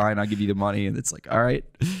paperwork, I'll sign, I'll give you the money, and it's like, all right.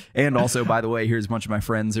 And also, by the way, here's a bunch of my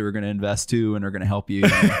friends who are going to invest too, and are going to help you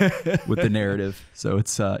with the narrative. So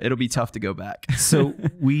it's it'll be tough to go back. So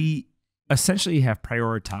we essentially have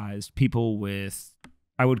prioritized people with,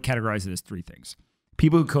 I would categorize it as 3 things.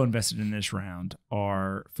 People who co-invested in this round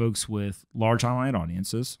are folks with large online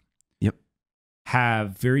audiences. Yep.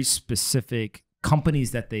 Have very specific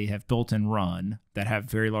companies that they have built and run that have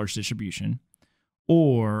very large distribution,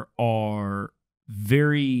 or are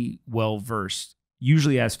very well versed,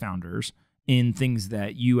 usually as founders, in things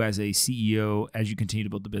that you as a CEO, as you continue to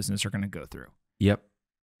build the business, are going to go through. Yep.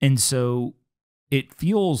 And so it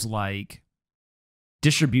feels like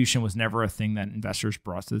distribution was never a thing that investors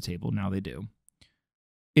brought to the table. Now they do.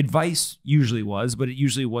 Advice usually was, but it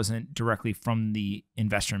usually wasn't directly from the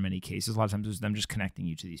investor in many cases. A lot of times it was them just connecting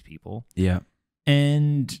you to these people. Yeah.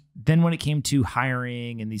 And then when it came to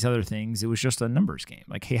hiring and these other things, it was just a numbers game.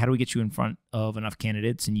 Like, hey, how do we get you in front of enough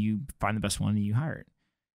candidates, and you find the best one and you hire it?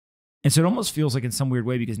 And so it almost feels like in some weird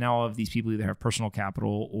way, because now all of these people either have personal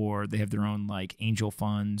capital or they have their own like angel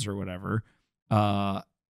funds or whatever.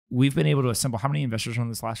 We've been able to assemble, how many investors on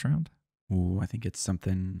this last round? Ooh, I think it's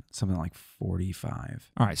something like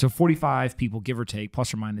 45. All right, so 45 people, give or take,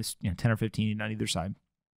 plus or minus 10 or 15 on either side.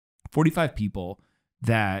 45 people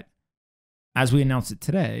that, as we announced it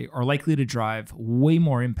today, are likely to drive way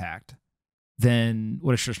more impact than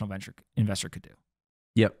what a traditional venture investor could do.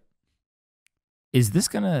 Yep. Is this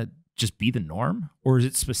going to just be the norm, or is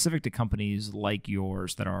it specific to companies like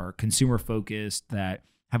yours that are consumer focused, that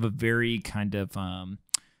have a very kind of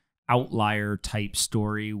outlier type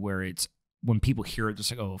story where it's, when people hear it, just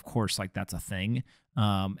like, oh, of course, like that's a thing.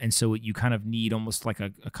 And so you kind of need almost like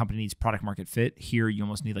a company needs product market fit. Here, you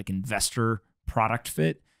almost need like investor product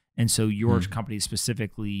fit. And so your company is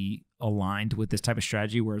specifically aligned with this type of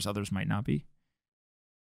strategy, whereas others might not be.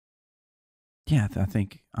 Yeah, I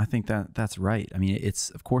think that's right. I mean, it's,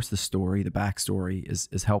 of course, the story, the backstory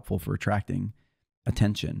is helpful for attracting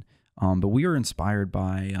attention. But we are inspired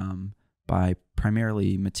by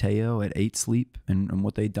primarily Matteo at 8 Sleep and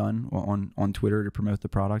what they've done on Twitter to promote the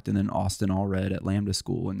product, and then Austin Allred at Lambda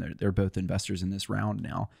School, and they're both investors in this round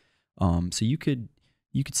now. So you could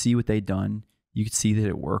see what they've done. You could see that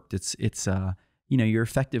it worked. It's you're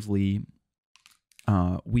effectively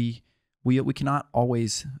we cannot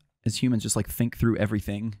always, as humans, just like think through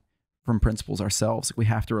everything from principles ourselves. We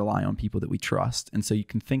have to rely on people that we trust. And so you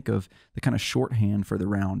can think of the kind of shorthand for the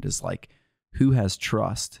round as like, who has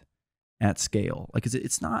trust at scale? Like,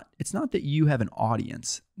 it's not that you have an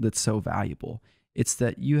audience that's so valuable. It's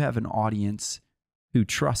that you have an audience who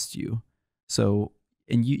trusts you. So,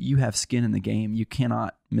 and you have skin in the game. You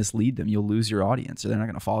cannot mislead them. You'll lose your audience, or they're not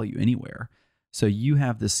going to follow you anywhere. So you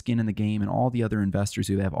have this skin in the game, and all the other investors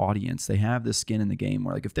who have audience, they have this skin in the game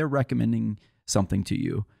where, like, if they're recommending something to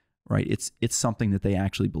you, right, it's something that they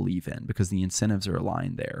actually believe in because the incentives are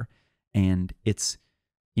aligned there. And it's,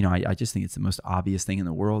 I just think it's the most obvious thing in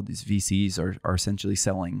the world. These VCs are essentially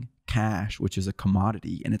selling cash, which is a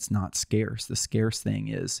commodity, and it's not scarce. The scarce thing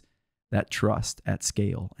is that trust at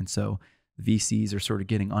scale. And so VCs are sort of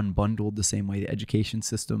getting unbundled the same way the education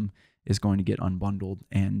system is going to get unbundled.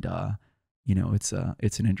 And,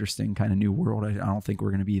 it's an interesting kind of new world. I don't think we're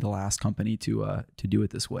going to be the last company to do it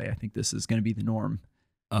this way. I think this is going to be the norm.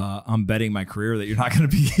 I'm betting my career that you're not going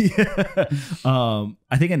to be.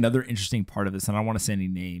 I think another interesting part of this, and I don't want to say any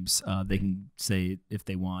names, they can say if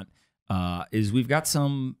they want, is we've got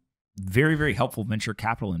some very, very helpful venture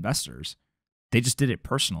capital investors. They just did it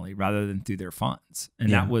personally rather than through their funds.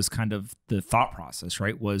 And that was kind of the thought process,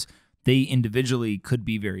 right? Was they individually could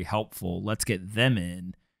be very helpful. Let's get them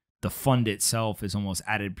in. The fund itself is almost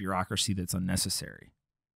added bureaucracy that's unnecessary.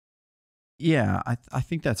 Yeah, I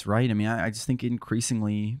think that's right. I mean, I just think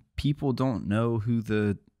increasingly people don't know who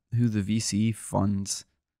the VC funds.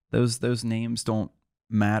 Those names don't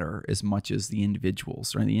matter as much as the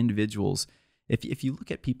individuals. Right? The individuals, if you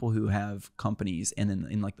look at people who have companies, and then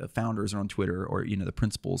in like the founders are on Twitter, or the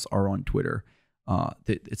principals are on Twitter,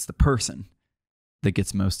 it's the person that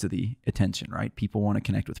gets most of the attention. Right? People want to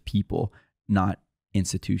connect with people, not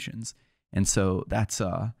institutions. And so that's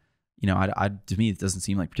to me, it doesn't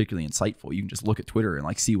seem like particularly insightful. You can just look at Twitter and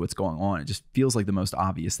like see what's going on. It just feels like the most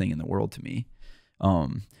obvious thing in the world to me.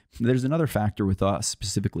 There's another factor with us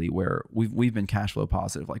specifically where we've been cash flow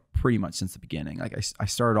positive like pretty much since the beginning. Like I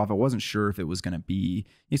started off, I wasn't sure if it was going to be,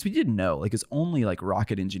 because we didn't know, like it's only like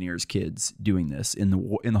rocket engineers kids doing this in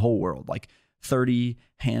the whole world, like 30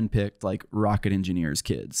 handpicked like rocket engineers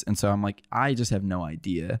kids. And so I'm like, I just have no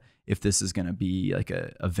idea if this is going to be like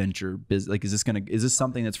a venture business. Like, is this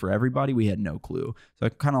something that's for everybody? We had no clue. So I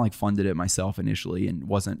kind of like funded it myself initially and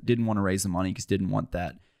didn't want to raise the money because didn't want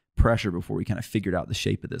that pressure before we kind of figured out the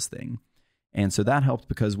shape of this thing. And so that helped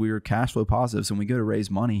because we were cash flow positive. So when we go to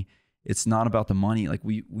raise money, it's not about the money. Like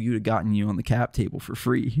we would have gotten you on the cap table for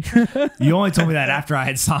free. You only told me that after I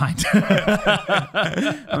had signed.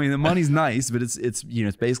 I mean, the money's nice, but it's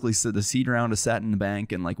basically the seed round is sat in the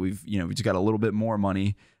bank, and like we just got a little bit more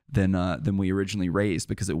money than we originally raised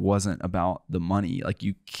because it wasn't about the money. Like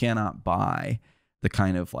you cannot buy the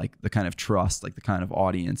kind of trust, like the kind of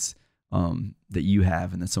audience that you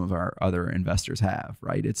have and that some of our other investors have,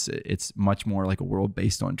 right? It's much more like a world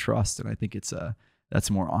based on trust, and I think that's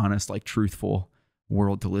a more honest, like truthful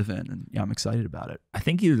world to live in. And yeah, I'm excited about it. I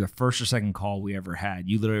think either the first or second call we ever had,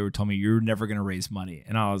 you literally told me you're never going to raise money.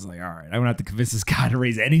 And I was like, all right, I'm going to have to convince this guy to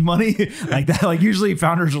raise any money like that. Like usually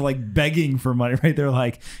founders are like begging for money, right? They're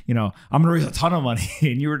like, I'm going to raise a ton of money.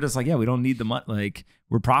 And you were just like, yeah, we don't need the money. Like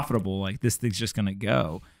we're profitable. Like this thing's just going to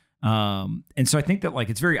go. And so I think that like,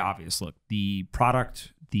 it's very obvious. Look, the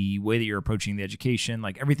product, the way that you're approaching the education,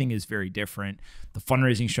 like everything is very different. The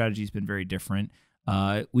fundraising strategy has been very different.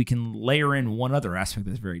 We can layer in one other aspect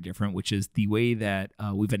that's very different, which is the way that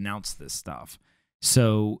we've announced this stuff.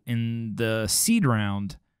 So in the seed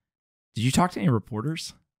round, did you talk to any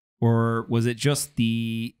reporters? Or was it just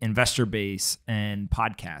the investor base and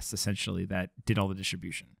podcasts essentially that did all the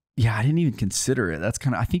distribution? Yeah, I didn't even consider it. That's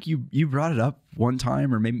kind of, I think you brought it up one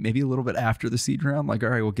time or maybe a little bit after the seed round. Like, all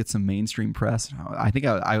right, we'll get some mainstream press. I think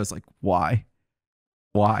I was like, why?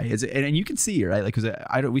 Why is it? And you can see, right? Like,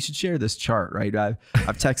 because we should share this chart, right? I've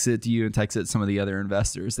texted it to you and texted it to some of the other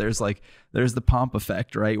investors. There's the Pomp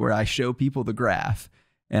effect, right? Where I show people the graph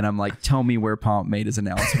and I'm like, tell me where Pomp made his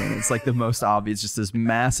announcement. It's like the most obvious, just this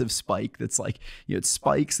massive spike that's like, it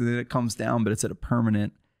spikes and then it comes down, but it's at a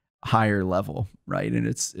permanent higher level, right? And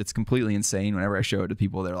it's completely insane. Whenever I show it to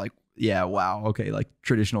people, they're like, yeah, wow, okay, like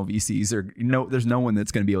traditional VCs are, there's no one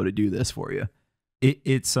that's going to be able to do this for you.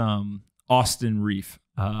 It's Austin Reef,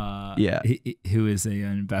 who is an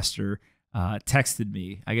investor, texted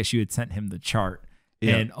me. I guess you had sent him the chart,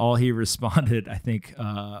 and all he responded, I think,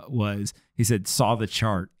 was he said, "Saw the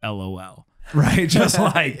chart, LOL." Right, just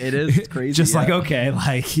like it's crazy. Just like, okay,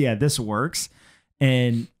 like, yeah, this works.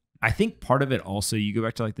 And I think part of it also, you go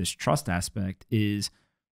back to like this trust aspect, is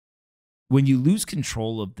when you lose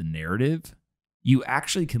control of the narrative, you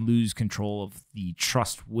actually can lose control of the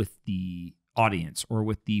trust with the audience or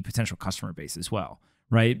with the potential customer base as well,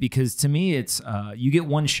 right? Because to me, it's you get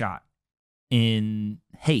one shot in,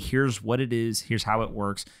 hey, here's what it is, here's how it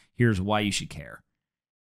works, here's why you should care.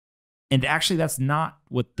 And actually, that's not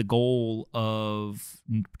what the goal of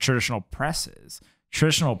traditional press is.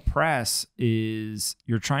 Traditional press is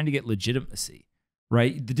you're trying to get legitimacy,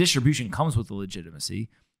 right? The distribution comes with the legitimacy,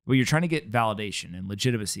 but you're trying to get validation and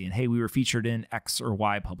legitimacy. And hey, we were featured in X or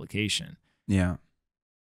Y publication. Yeah.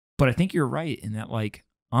 But I think you're right in that, like,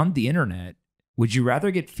 on the internet, would you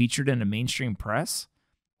rather get featured in a mainstream press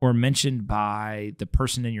or mentioned by the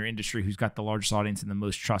person in your industry who's got the largest audience and the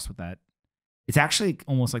most trust with that? It's actually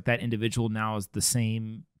almost like that individual now is the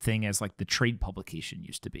same thing as like the trade publication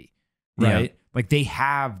used to be, right? Yeah. Like they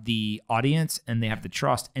have the audience and they have the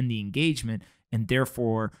trust and the engagement. And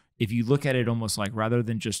therefore, if you look at it almost like rather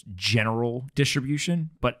than just general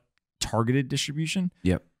distribution, but targeted distribution,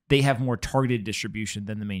 they have more targeted distribution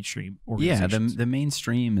than the mainstream organizations. Yeah, the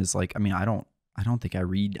mainstream is like, I mean, I don't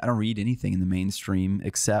read anything in the mainstream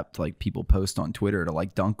except like people post on Twitter to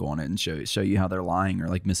like dunk on it and show you how they're lying or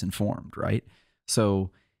like misinformed, right?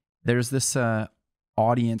 So there's this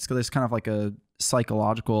audience, because there's kind of like a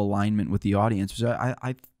psychological alignment with the audience, which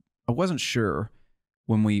I wasn't sure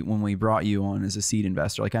when we brought you on as a seed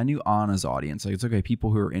investor. Like I knew Anna's audience, like it's okay,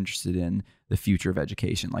 people who are interested in the future of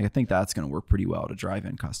education. Like I think that's going to work pretty well to drive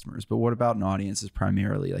in customers. But what about an audience is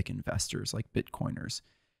primarily like investors, like Bitcoiners?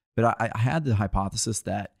 But I had the hypothesis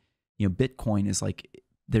that, Bitcoin is like,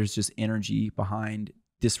 there's just energy behind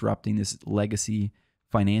disrupting this legacy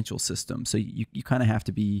financial system. So you kind of have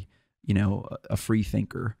to be, a free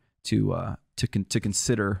thinker to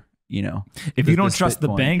consider, if you don't trust Bitcoin the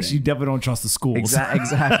banks, thing. You definitely don't trust the schools.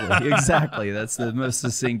 Exactly. That's the most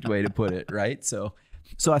succinct way to put it. Right. So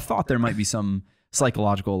I thought there might be some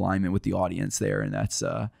psychological alignment with the audience there. And that's,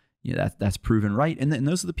 that's proven right. And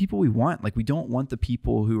those are the people we want. Like, we don't want the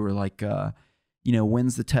people who are like,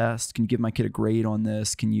 when's the test? Can you give my kid a grade on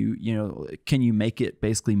this? Can you make it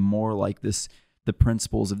basically more like this, the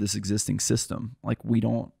principles of this existing system? Like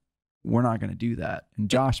we're not going to do that. And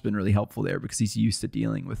Josh's been really helpful there because he's used to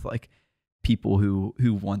dealing with like people who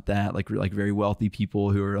want that, like very wealthy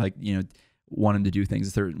people who are like, want him to do things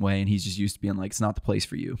a certain way. And he's just used to being like, it's not the place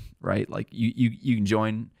for you. Right. Like you can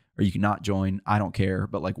join or you can not join. I don't care.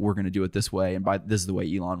 But like, we're going to do it this way. And this is the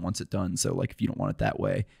way Elon wants it done. So like, if you don't want it that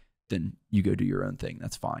way, then you go do your own thing.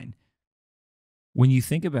 That's fine. When you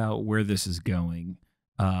think about where this is going,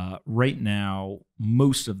 right now,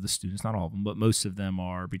 most of the students, not all of them, but most of them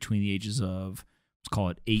are between the ages of, let's call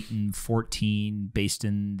it 8 and 14, based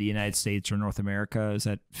in the United States or North America. Is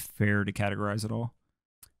that fair to categorize at all?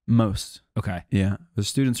 Most. Okay. Yeah. There's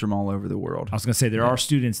students from all over the world. I was going to say there are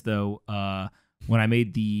students, though. When I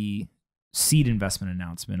made the seed investment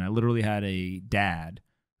announcement, I literally had a dad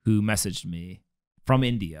who messaged me from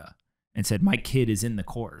India and said, my kid is in the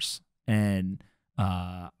course and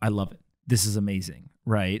I love it. This is amazing,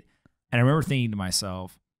 right? And I remember thinking to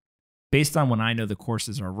myself, based on when I know the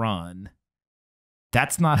courses are run,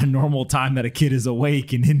 that's not a normal time that a kid is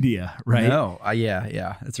awake in India, right? No,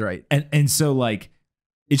 yeah, that's right. And so like,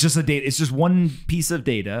 it's just it's just one piece of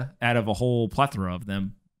data out of a whole plethora of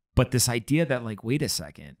them. But this idea that like, wait a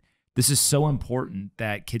second, this is so important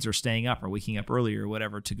that kids are staying up or waking up early or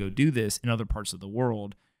whatever to go do this in other parts of the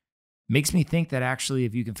world makes me think that actually,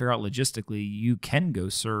 if you can figure out logistically, you can go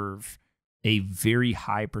serve a very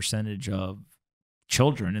high percentage of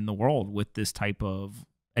children in the world with this type of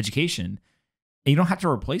education. And you don't have to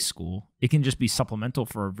replace school. It can just be supplemental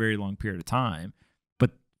for a very long period of time.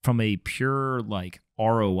 But from a pure like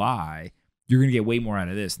ROI, you're going to get way more out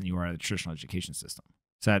of this than you are out of the traditional education system.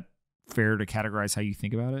 Is that fair to categorize how you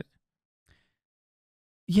think about it?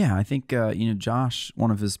 Yeah, I think Josh, one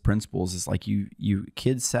of his principles is like you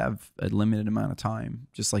kids have a limited amount of time,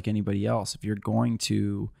 just like anybody else. If you're going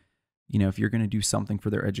to, if you're going to do something for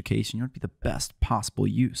their education, you want to be the best possible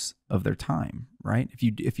use of their time, right? If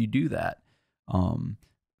you do that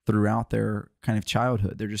throughout their kind of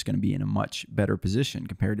childhood, they're just going to be in a much better position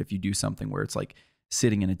compared to if you do something where it's like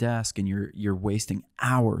sitting in a desk and you're wasting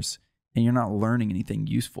hours and you're not learning anything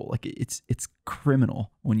useful. Like it's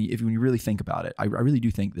criminal when you really think about it. I really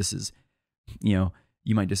do think this is, you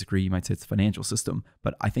might disagree, you might say it's the financial system,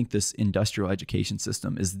 but I think this industrial education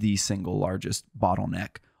system is the single largest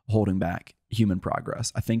bottleneck holding back human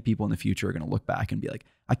progress. I think people in the future are going to look back and be like,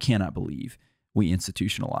 I cannot believe we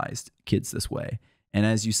institutionalized kids this way. And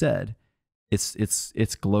as you said,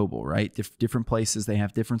 it's global, right? Different places, they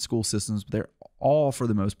have different school systems, but they're all for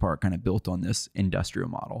the most part kind of built on this industrial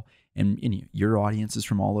model. And your audience is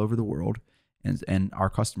from all over the world, and our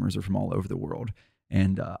customers are from all over the world.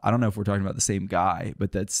 And I don't know if we're talking about the same guy,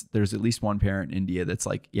 but there's at least one parent in India that's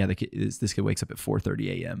like, yeah, this kid wakes up at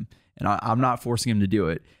 4:30 a.m. and I'm not forcing him to do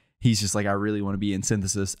it. He's just like, I really want to be in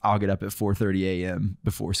synthesis. I'll get up at 4:30 a.m.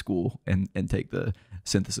 before school and take the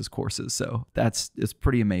synthesis courses. So it's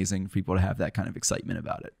pretty amazing for people to have that kind of excitement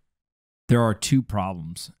about it. There are two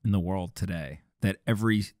problems in the world today that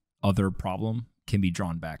every other problem can be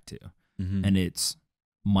drawn back to. Mm-hmm. And it's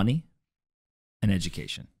money and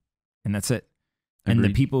education. And that's it. Agreed. And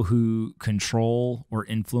the people who control or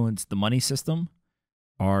influence the money system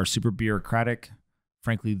are super bureaucratic.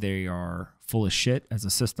 Frankly, they are full of shit as a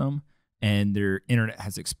system, and their internet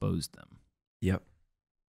has exposed them. Yep.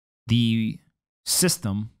 The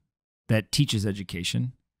system that teaches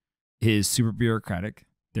education is super bureaucratic.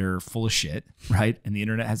 They're full of shit, right? And the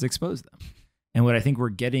internet has exposed them. And what I think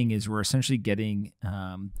we're essentially getting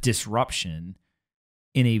disruption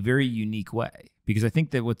in a very unique way. Because I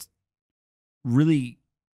think that what's really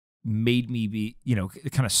made me be,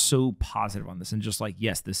 kind of so positive on this and just like,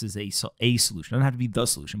 yes, this is a solution. It doesn't have to be the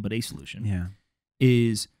solution, but a solution. Yeah.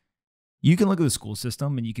 Is you can look at the school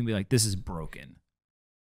system and you can be like, this is broken.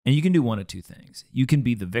 And you can do one of two things. You can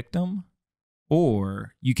be the victim,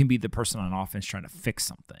 or you can be the person on offense trying to fix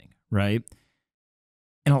something, right?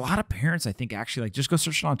 And a lot of parents, I think, actually like just go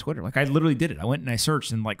search it on Twitter. Like I literally did it. I went and I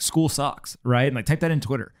searched and like school sucks, right? And like type that in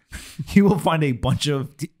Twitter. You will find a bunch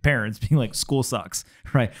of parents being like, school sucks,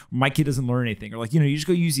 right? My kid doesn't learn anything. Or like, you just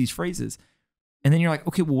go use these phrases. And then you're like,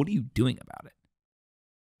 okay, well, what are you doing about it?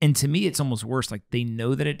 And to me, it's almost worse. Like they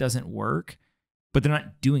know that it doesn't work, but they're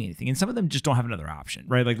not doing anything. And some of them just don't have another option,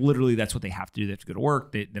 right? Like literally that's what they have to do. They have to go to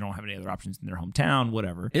work. They don't have any other options in their hometown,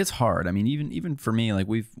 whatever. It's hard. I mean, even for me, like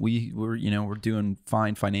we're doing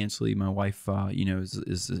fine financially. My wife,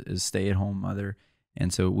 is a stay-at-home mother.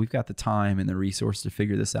 And so we've got the time and the resource to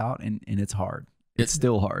figure this out. And it's hard. It's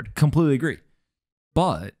still hard. Completely agree.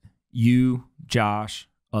 But you, Josh,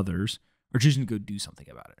 others are choosing to go do something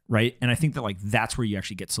about it, right? And I think that like that's where you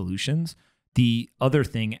actually get solutions. The other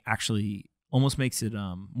thing actually almost makes it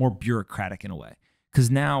more bureaucratic in a way.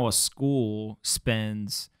 Because now a school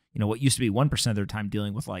spends, what used to be 1% of their time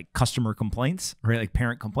dealing with like customer complaints, right? Like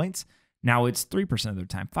parent complaints. Now it's 3% of their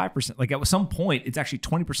time, 5%. Like at some point, it's actually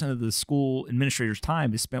 20% of the school administrator's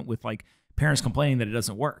time is spent with like parents complaining that it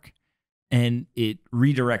doesn't work. And it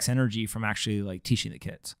redirects energy from actually like teaching the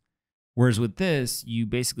kids. Whereas with this, you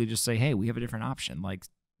basically just say, hey, we have a different option. Like,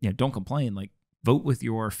 don't complain. Like, vote with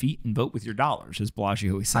your feet and vote with your dollars, as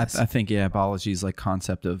Bellagio always says. I think, Bellagio's like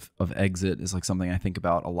concept of exit is like something I think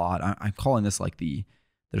about a lot. I'm calling this like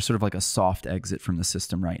there's sort of like a soft exit from the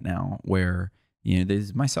system right now where,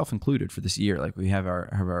 there's myself included for this year. Like we have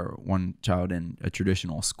our one child in a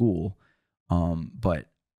traditional school. But,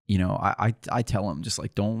 I tell them just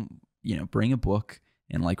like, don't, bring a book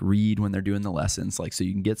and like read when they're doing the lessons, like so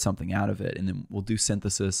you can get something out of it. And then we'll do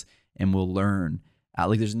synthesis and we'll learn.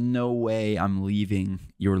 Like there's no way I'm leaving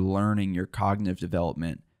your learning, your cognitive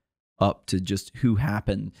development up to just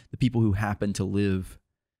the people who happen to live,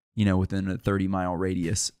 within a 30-mile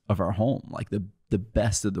radius of our home. Like the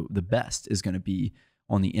best of the best is going to be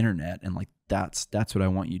on the internet. And like, that's what I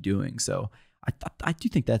want you doing. So I do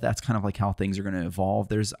think that that's kind of like how things are going to evolve.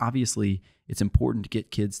 There's obviously, it's important to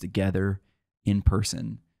get kids together in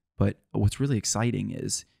person. But what's really exciting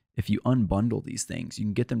is if you unbundle these things, you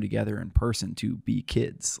can get them together in person to be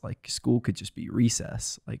kids. Like school could just be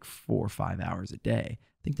recess, like 4 or 5 hours a day.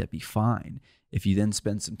 I think that'd be fine. If you then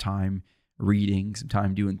spend some time reading, some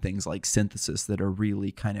time doing things like synthesis that are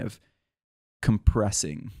really kind of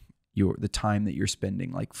compressing the time that you're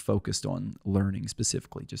spending like focused on learning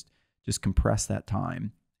specifically. Just compress that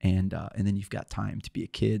time, and then you've got time to be a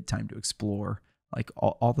kid, time to explore, like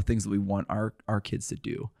all the things that we want our kids to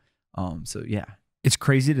do. So yeah. It's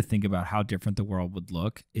crazy to think about how different the world would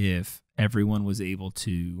look if everyone was able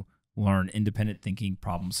to learn independent thinking,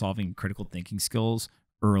 problem solving, critical thinking skills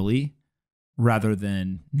early, rather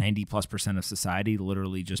than 90+% of society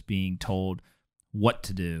literally just being told what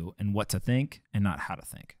to do and what to think and not how to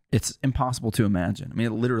think. It's impossible to imagine. I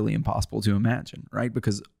mean, literally impossible to imagine, right?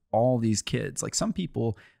 Because all these kids, like some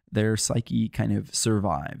people, their psyche kind of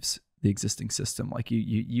survives the existing system. Like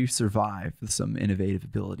you survive with some innovative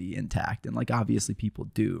ability intact, and like obviously people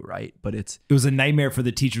do, right? But it was a nightmare for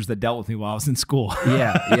the teachers that dealt with me while I was in school.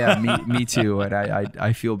 yeah, me too. And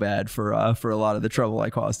I feel bad for a lot of the trouble I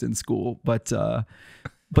caused in school. But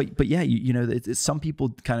yeah, you know, it's some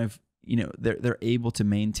people kind of, you know, they're able to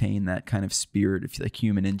maintain that kind of spirit of like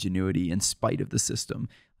human ingenuity in spite of the system.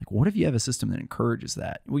 Like, what if you have a system that encourages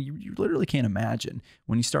that? Well, you literally can't imagine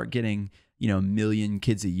when you start getting, you know, 1 million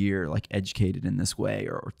kids a year like educated in this way,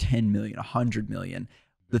 or 10 million, 100 million,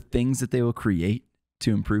 the things that they will create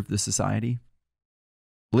to improve the society,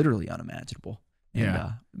 literally unimaginable.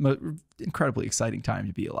 Yeah. And incredibly exciting time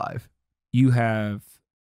to be alive. You have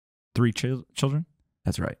 3 children?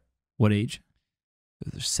 That's right. What age?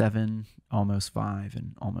 There's 7, almost 5,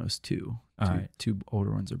 and almost 2. Two older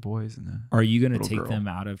ones are boys. And are you going to take them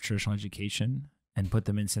out of traditional education and put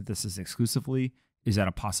them in synthesis exclusively? Is that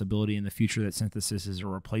a possibility in the future that synthesis is a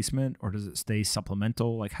replacement, or does it stay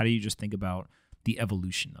supplemental? Like, how do you just think about the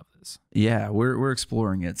evolution of this? Yeah, we're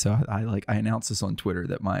exploring it. So I announced this on Twitter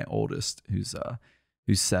that my oldest, who's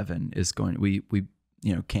 7, is going. We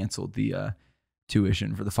you know, canceled the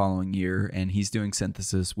tuition for the following year, and he's doing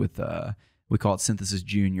synthesis with we call it synthesis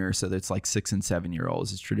junior. So that's like 6 and 7 year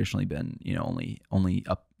olds. It's traditionally been, you know, only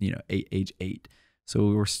up, you know, age 8.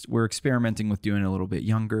 So we're experimenting with doing it a little bit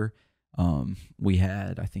younger. We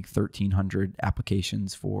had, I think, 1,300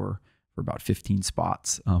 applications for about 15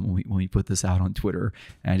 spots when we put this out on Twitter.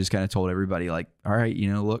 And I just kind of told everybody, like, all right,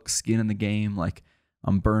 you know, look, skin in the game. Like,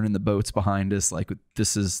 I'm burning the boats behind us. Like,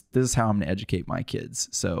 this is how I'm going to educate my kids.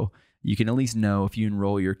 So you can at least know if you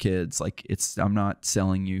enroll your kids, like, I'm not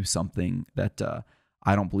selling you something that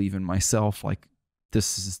I don't believe in myself. Like,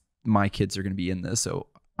 my kids are going to be in this, so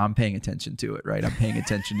I'm paying attention to it, right? I'm paying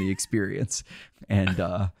attention to the experience, and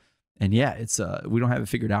yeah, it's we don't have it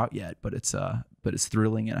figured out yet, but it's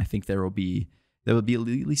thrilling, and I think there will be at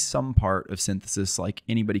least some part of synthesis like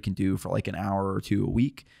anybody can do for like an hour or 2 a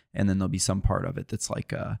week, and then there'll be some part of it that's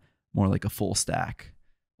like more like a full stack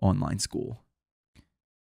online school.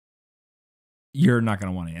 You're not going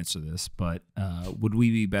to want to answer this, but would we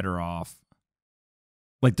be better off?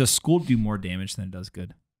 Like, does school do more damage than it does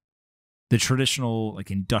good? The traditional, like,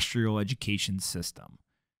 industrial education system,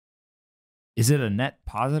 is it a net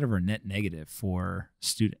positive or net negative for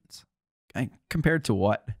students? Compared to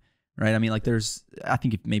what, right? I mean, like, I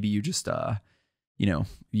think if maybe you just, you know,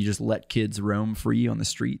 you just let kids roam free on the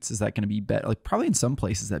streets, is that going to be better? Like, probably in some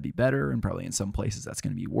places that'd be better, and probably in some places that's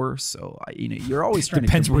going to be worse. So, you know, you're always trying to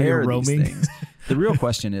compare these things. The real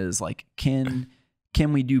question is, like, can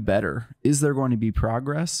we do better? Is there going to be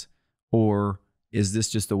progress, or is this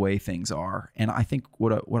just the way things are? And I think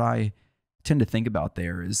what I tend to think about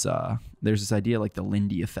there is there's this idea like the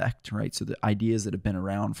Lindy effect, right? So the ideas that have been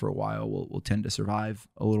around for a while will tend to survive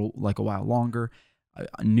a while longer.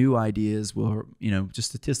 New ideas will, you know, just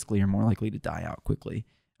statistically are more likely to die out quickly.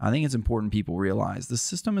 I think it's important people realize the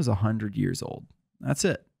system is 100 years old. That's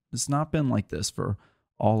it. It's not been like this for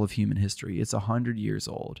all of human history. It's 100 years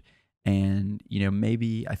old. And, you know,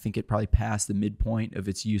 maybe I think it probably passed the midpoint of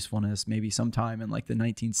its usefulness, maybe sometime in like the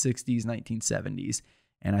 1960s, 1970s.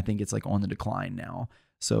 And I think it's like on the decline now.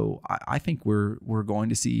 So I think we're going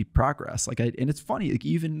to see progress. Like, and it's funny, like,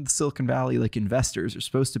 even Silicon Valley, like, investors are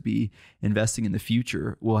supposed to be investing in the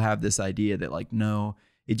future. We'll have this idea that, like, no,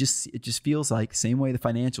 it just feels like same way the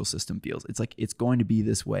financial system feels. It's like it's going to be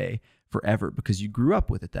this way forever because you grew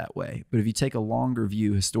up with it that way. But if you take a longer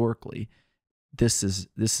view historically, this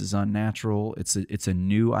is unnatural. It's a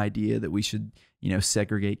new idea that we should, you know,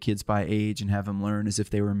 segregate kids by age and have them learn as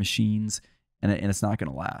if they were machines. And it's not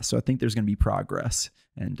going to last. So I think there's going to be progress.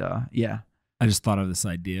 And yeah. I just thought of this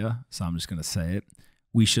idea, so I'm just going to say it.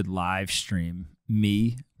 We should live stream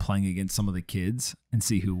me playing against some of the kids and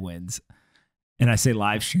see who wins. And I say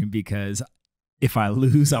live stream because if I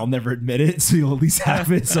lose, I'll never admit it. So you'll at least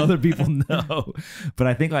have it so other people know. But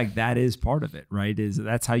I think like that is part of it, right?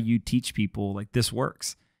 That's how you teach people like this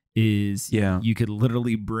works. You could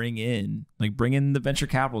literally bring in the venture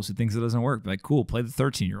capitalists who thinks it doesn't work. Like, cool, play the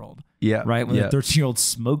 13-year-old. Yeah. Right. When the 13-year-old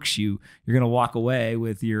smokes you, you're going to walk away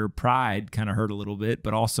with your pride kind of hurt a little bit,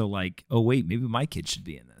 but also like, oh, wait, maybe my kid should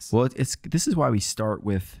be in this. Well, this is why we start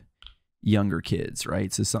with younger kids,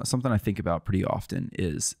 right? So something I think about pretty often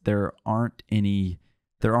is there aren't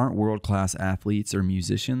world-class athletes or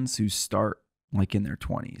musicians who start like in their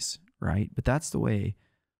 20s, right? But that's the way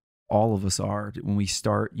all of us are when we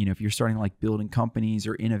start. If you're starting like building companies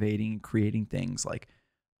or innovating and creating things, like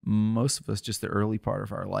most of us, just the early part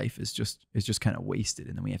of our life is just kind of wasted,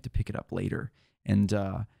 and then we have to pick it up later. And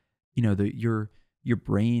your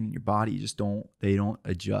brain and your body just don't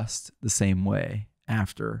adjust the same way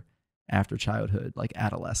after childhood, like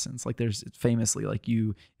adolescence. Like there's famously, like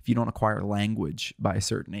if you don't acquire language by a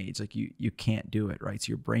certain age, like you can't do it, right? So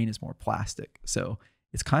your brain is more plastic. So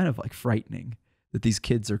it's kind of like frightening that these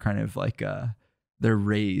kids are kind of like they're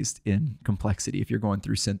raised in complexity. If you're going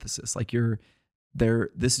through synthesis, like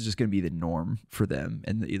this is just going to be the norm for them.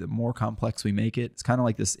 And the more complex we make it, it's kind of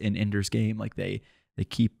like this in Ender's Game. Like they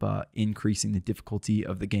keep increasing the difficulty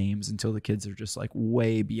of the games until the kids are just like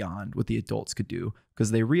way beyond what the adults could do,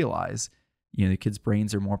 because they realize, the kids'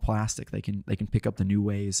 brains are more plastic. They can pick up the new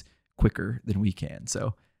ways quicker than we can.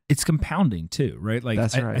 So it's compounding too, right? Like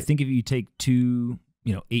that's right. I think if you take two,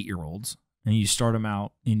 8-year-olds and you start them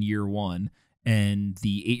out in year one, and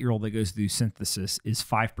the 8-year-old that goes through synthesis is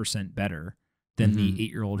 5% better than the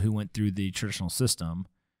 8-year-old who went through the traditional system.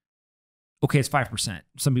 Okay, it's 5%.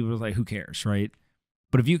 Some people are like, who cares, right?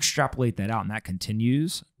 But if you extrapolate that out and that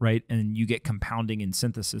continues, right, and you get compounding in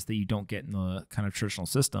synthesis that you don't get in the kind of traditional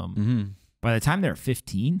system, by the time they're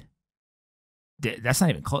 15, that's not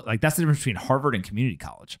even close. Like that's the difference between Harvard and community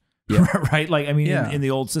college, right? Like, I mean, in the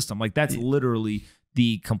old system, like that's literally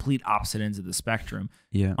the complete opposite ends of the spectrum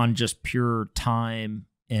on just pure time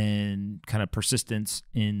and kind of persistence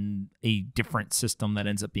in a different system that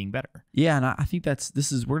ends up being better. Yeah, and I think we're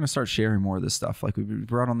going to start sharing more of this stuff. Like we've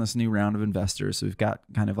brought on this new round of investors, so we've got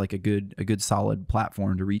kind of like a good solid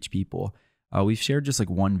platform to reach people. We've shared just like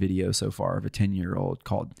one video so far of a 10-year-old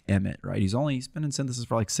called Emmett, right? He's been in synthesis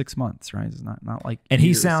for like 6 months, right? It's not like and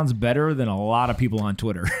years. He sounds better than a lot of people on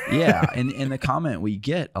Twitter. Yeah, and the comment we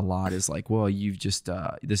get a lot is like, well, you've just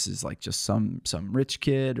this is like just some rich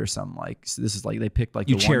kid or some like this is like they picked like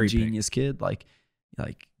the one genius kid. Like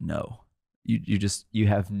no, you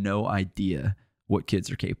have no idea what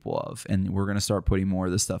kids are capable of, and we're gonna start putting more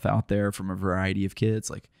of this stuff out there from a variety of kids.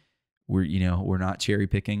 Like we're not cherry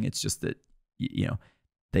picking. It's just that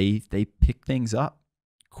they pick things up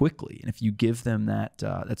quickly, and if you give them that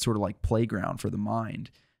sort of like playground for the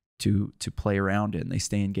mind to play around in, they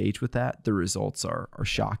stay engaged with that, the results are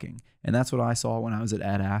shocking. And that's what I saw when I was at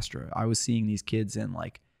Ad Astra. I was seeing these kids in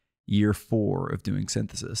like year 4 of doing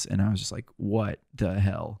synthesis, and I was just like, what the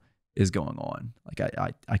hell is going on?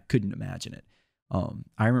 Like I couldn't imagine it.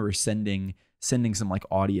 I remember sending some like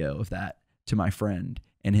audio of that to my friend,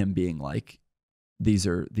 and him being like, these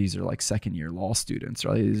are like second-year law students,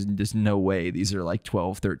 right? There's no way these are like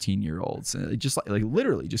 12, 13-year-olds. Just like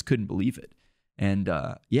literally just couldn't believe it. And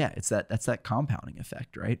that's that compounding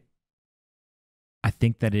effect, right? I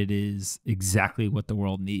think that it is exactly what the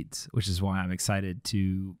world needs, which is why I'm excited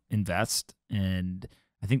to invest. And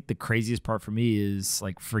I think the craziest part for me is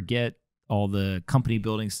like, forget all the company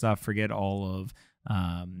building stuff, forget all of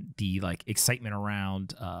the like excitement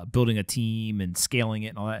around building a team and scaling it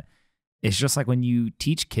and all that. It's just like when you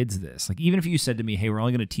teach kids this, like even if you said to me, hey, we're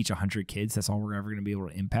only going to teach 100 kids, that's all we're ever going to be able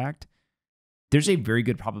to impact. There's a very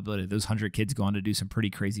good probability those 100 kids go on to do some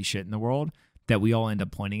pretty crazy shit in the world that we all end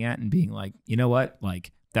up pointing at and being like, you know what?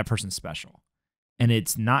 Like that person's special. And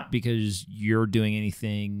it's not because you're doing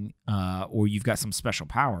anything or you've got some special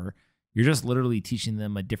power. You're just literally teaching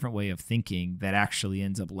them a different way of thinking that actually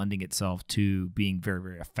ends up lending itself to being very,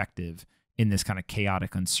 very effective in this kind of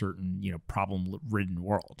chaotic, uncertain, problem-ridden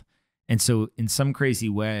world. And so in some crazy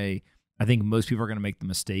way, I think most people are going to make the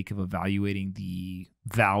mistake of evaluating the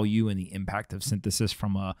value and the impact of synthesis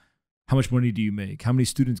from how much money do you make? How many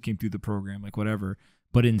students came through the program? Like whatever.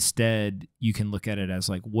 But instead, you can look at it as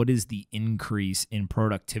like, what is the increase in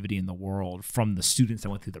productivity in the world from the students that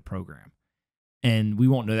went through the program? And we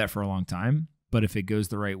won't know that for a long time. But if it goes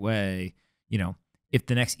the right way, if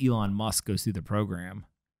the next Elon Musk goes through the program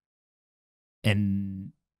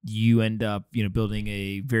and you end up, building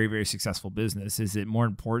a very, very successful business, is it more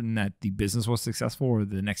important that the business was successful or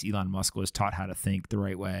the next Elon Musk was taught how to think the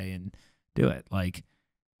right way and do it? Like,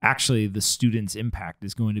 actually, the student's impact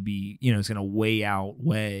is going to be, it's going to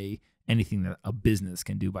outweigh anything that a business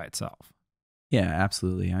can do by itself. Yeah,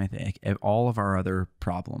 absolutely. I think all of our other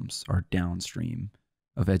problems are downstream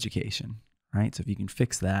of education, right? So if you can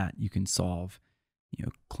fix that, you can solve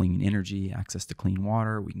clean energy, access to clean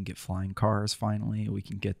water. We can get flying cars. Finally, we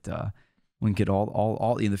can get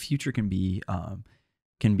all. The future can be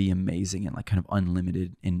amazing and like kind of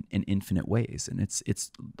unlimited in infinite ways. And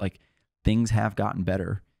it's like things have gotten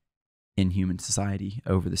better in human society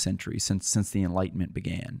over the centuries since the Enlightenment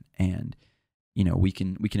began. And we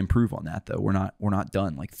can improve on that, though. We're not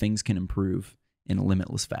done. Like things can improve in a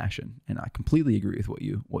limitless fashion. And I completely agree with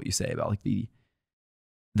what you say about like the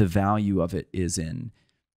value of it is in,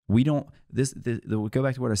 we'll go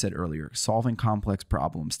back to what I said earlier, solving complex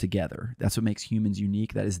problems together. That's what makes humans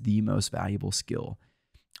unique. That is the most valuable skill.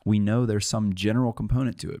 We know there's some general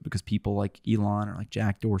component to it because people like Elon or like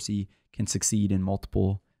Jack Dorsey can succeed in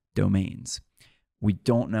multiple domains. We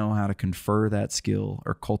don't know how to confer that skill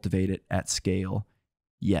or cultivate it at scale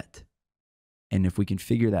yet. And if we can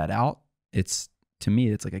figure that out, to me,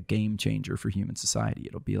 it's like a game changer for human society.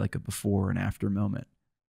 It'll be like a before and after moment.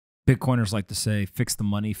 Bitcoiners like to say, fix the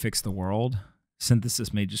money, fix the world.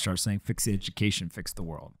 Synthesis may just start saying, fix the education, fix the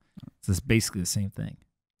world. So it's basically the same thing.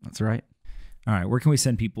 That's right. All right. Where can we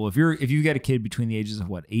send people? If you got a kid between the ages of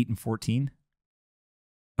what, 8 and 14?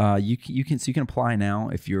 You can apply now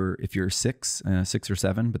if you're 6 or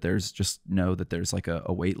 7, but there's like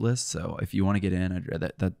a wait list. So if you want to get in,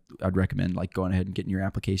 I'd recommend like going ahead and getting your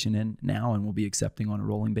application in now, and we'll be accepting on a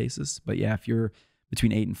rolling basis. But yeah, if you're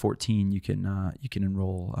between 8 and 14, you can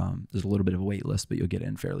enroll. There's a little bit of a wait list, but you'll get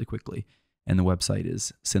in fairly quickly. And the website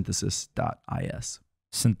is synthesis.is.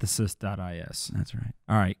 Synthesis.is. That's right.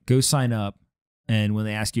 All right, go sign up. And when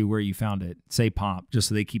they ask you where you found it, say Pomp, just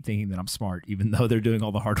so they keep thinking that I'm smart, even though they're doing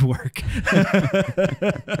all the hard work.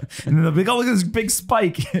 And then they'll be like, oh, look at this big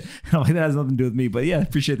spike. And I'm like, that has nothing to do with me. But yeah, I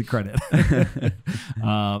appreciate the credit.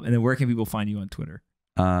 And then where can people find you on Twitter?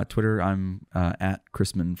 Twitter, I'm at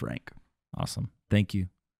Chrisman Frank. Awesome. Thank you.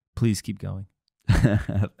 Please keep going.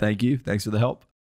 Thank you. Thanks for the help.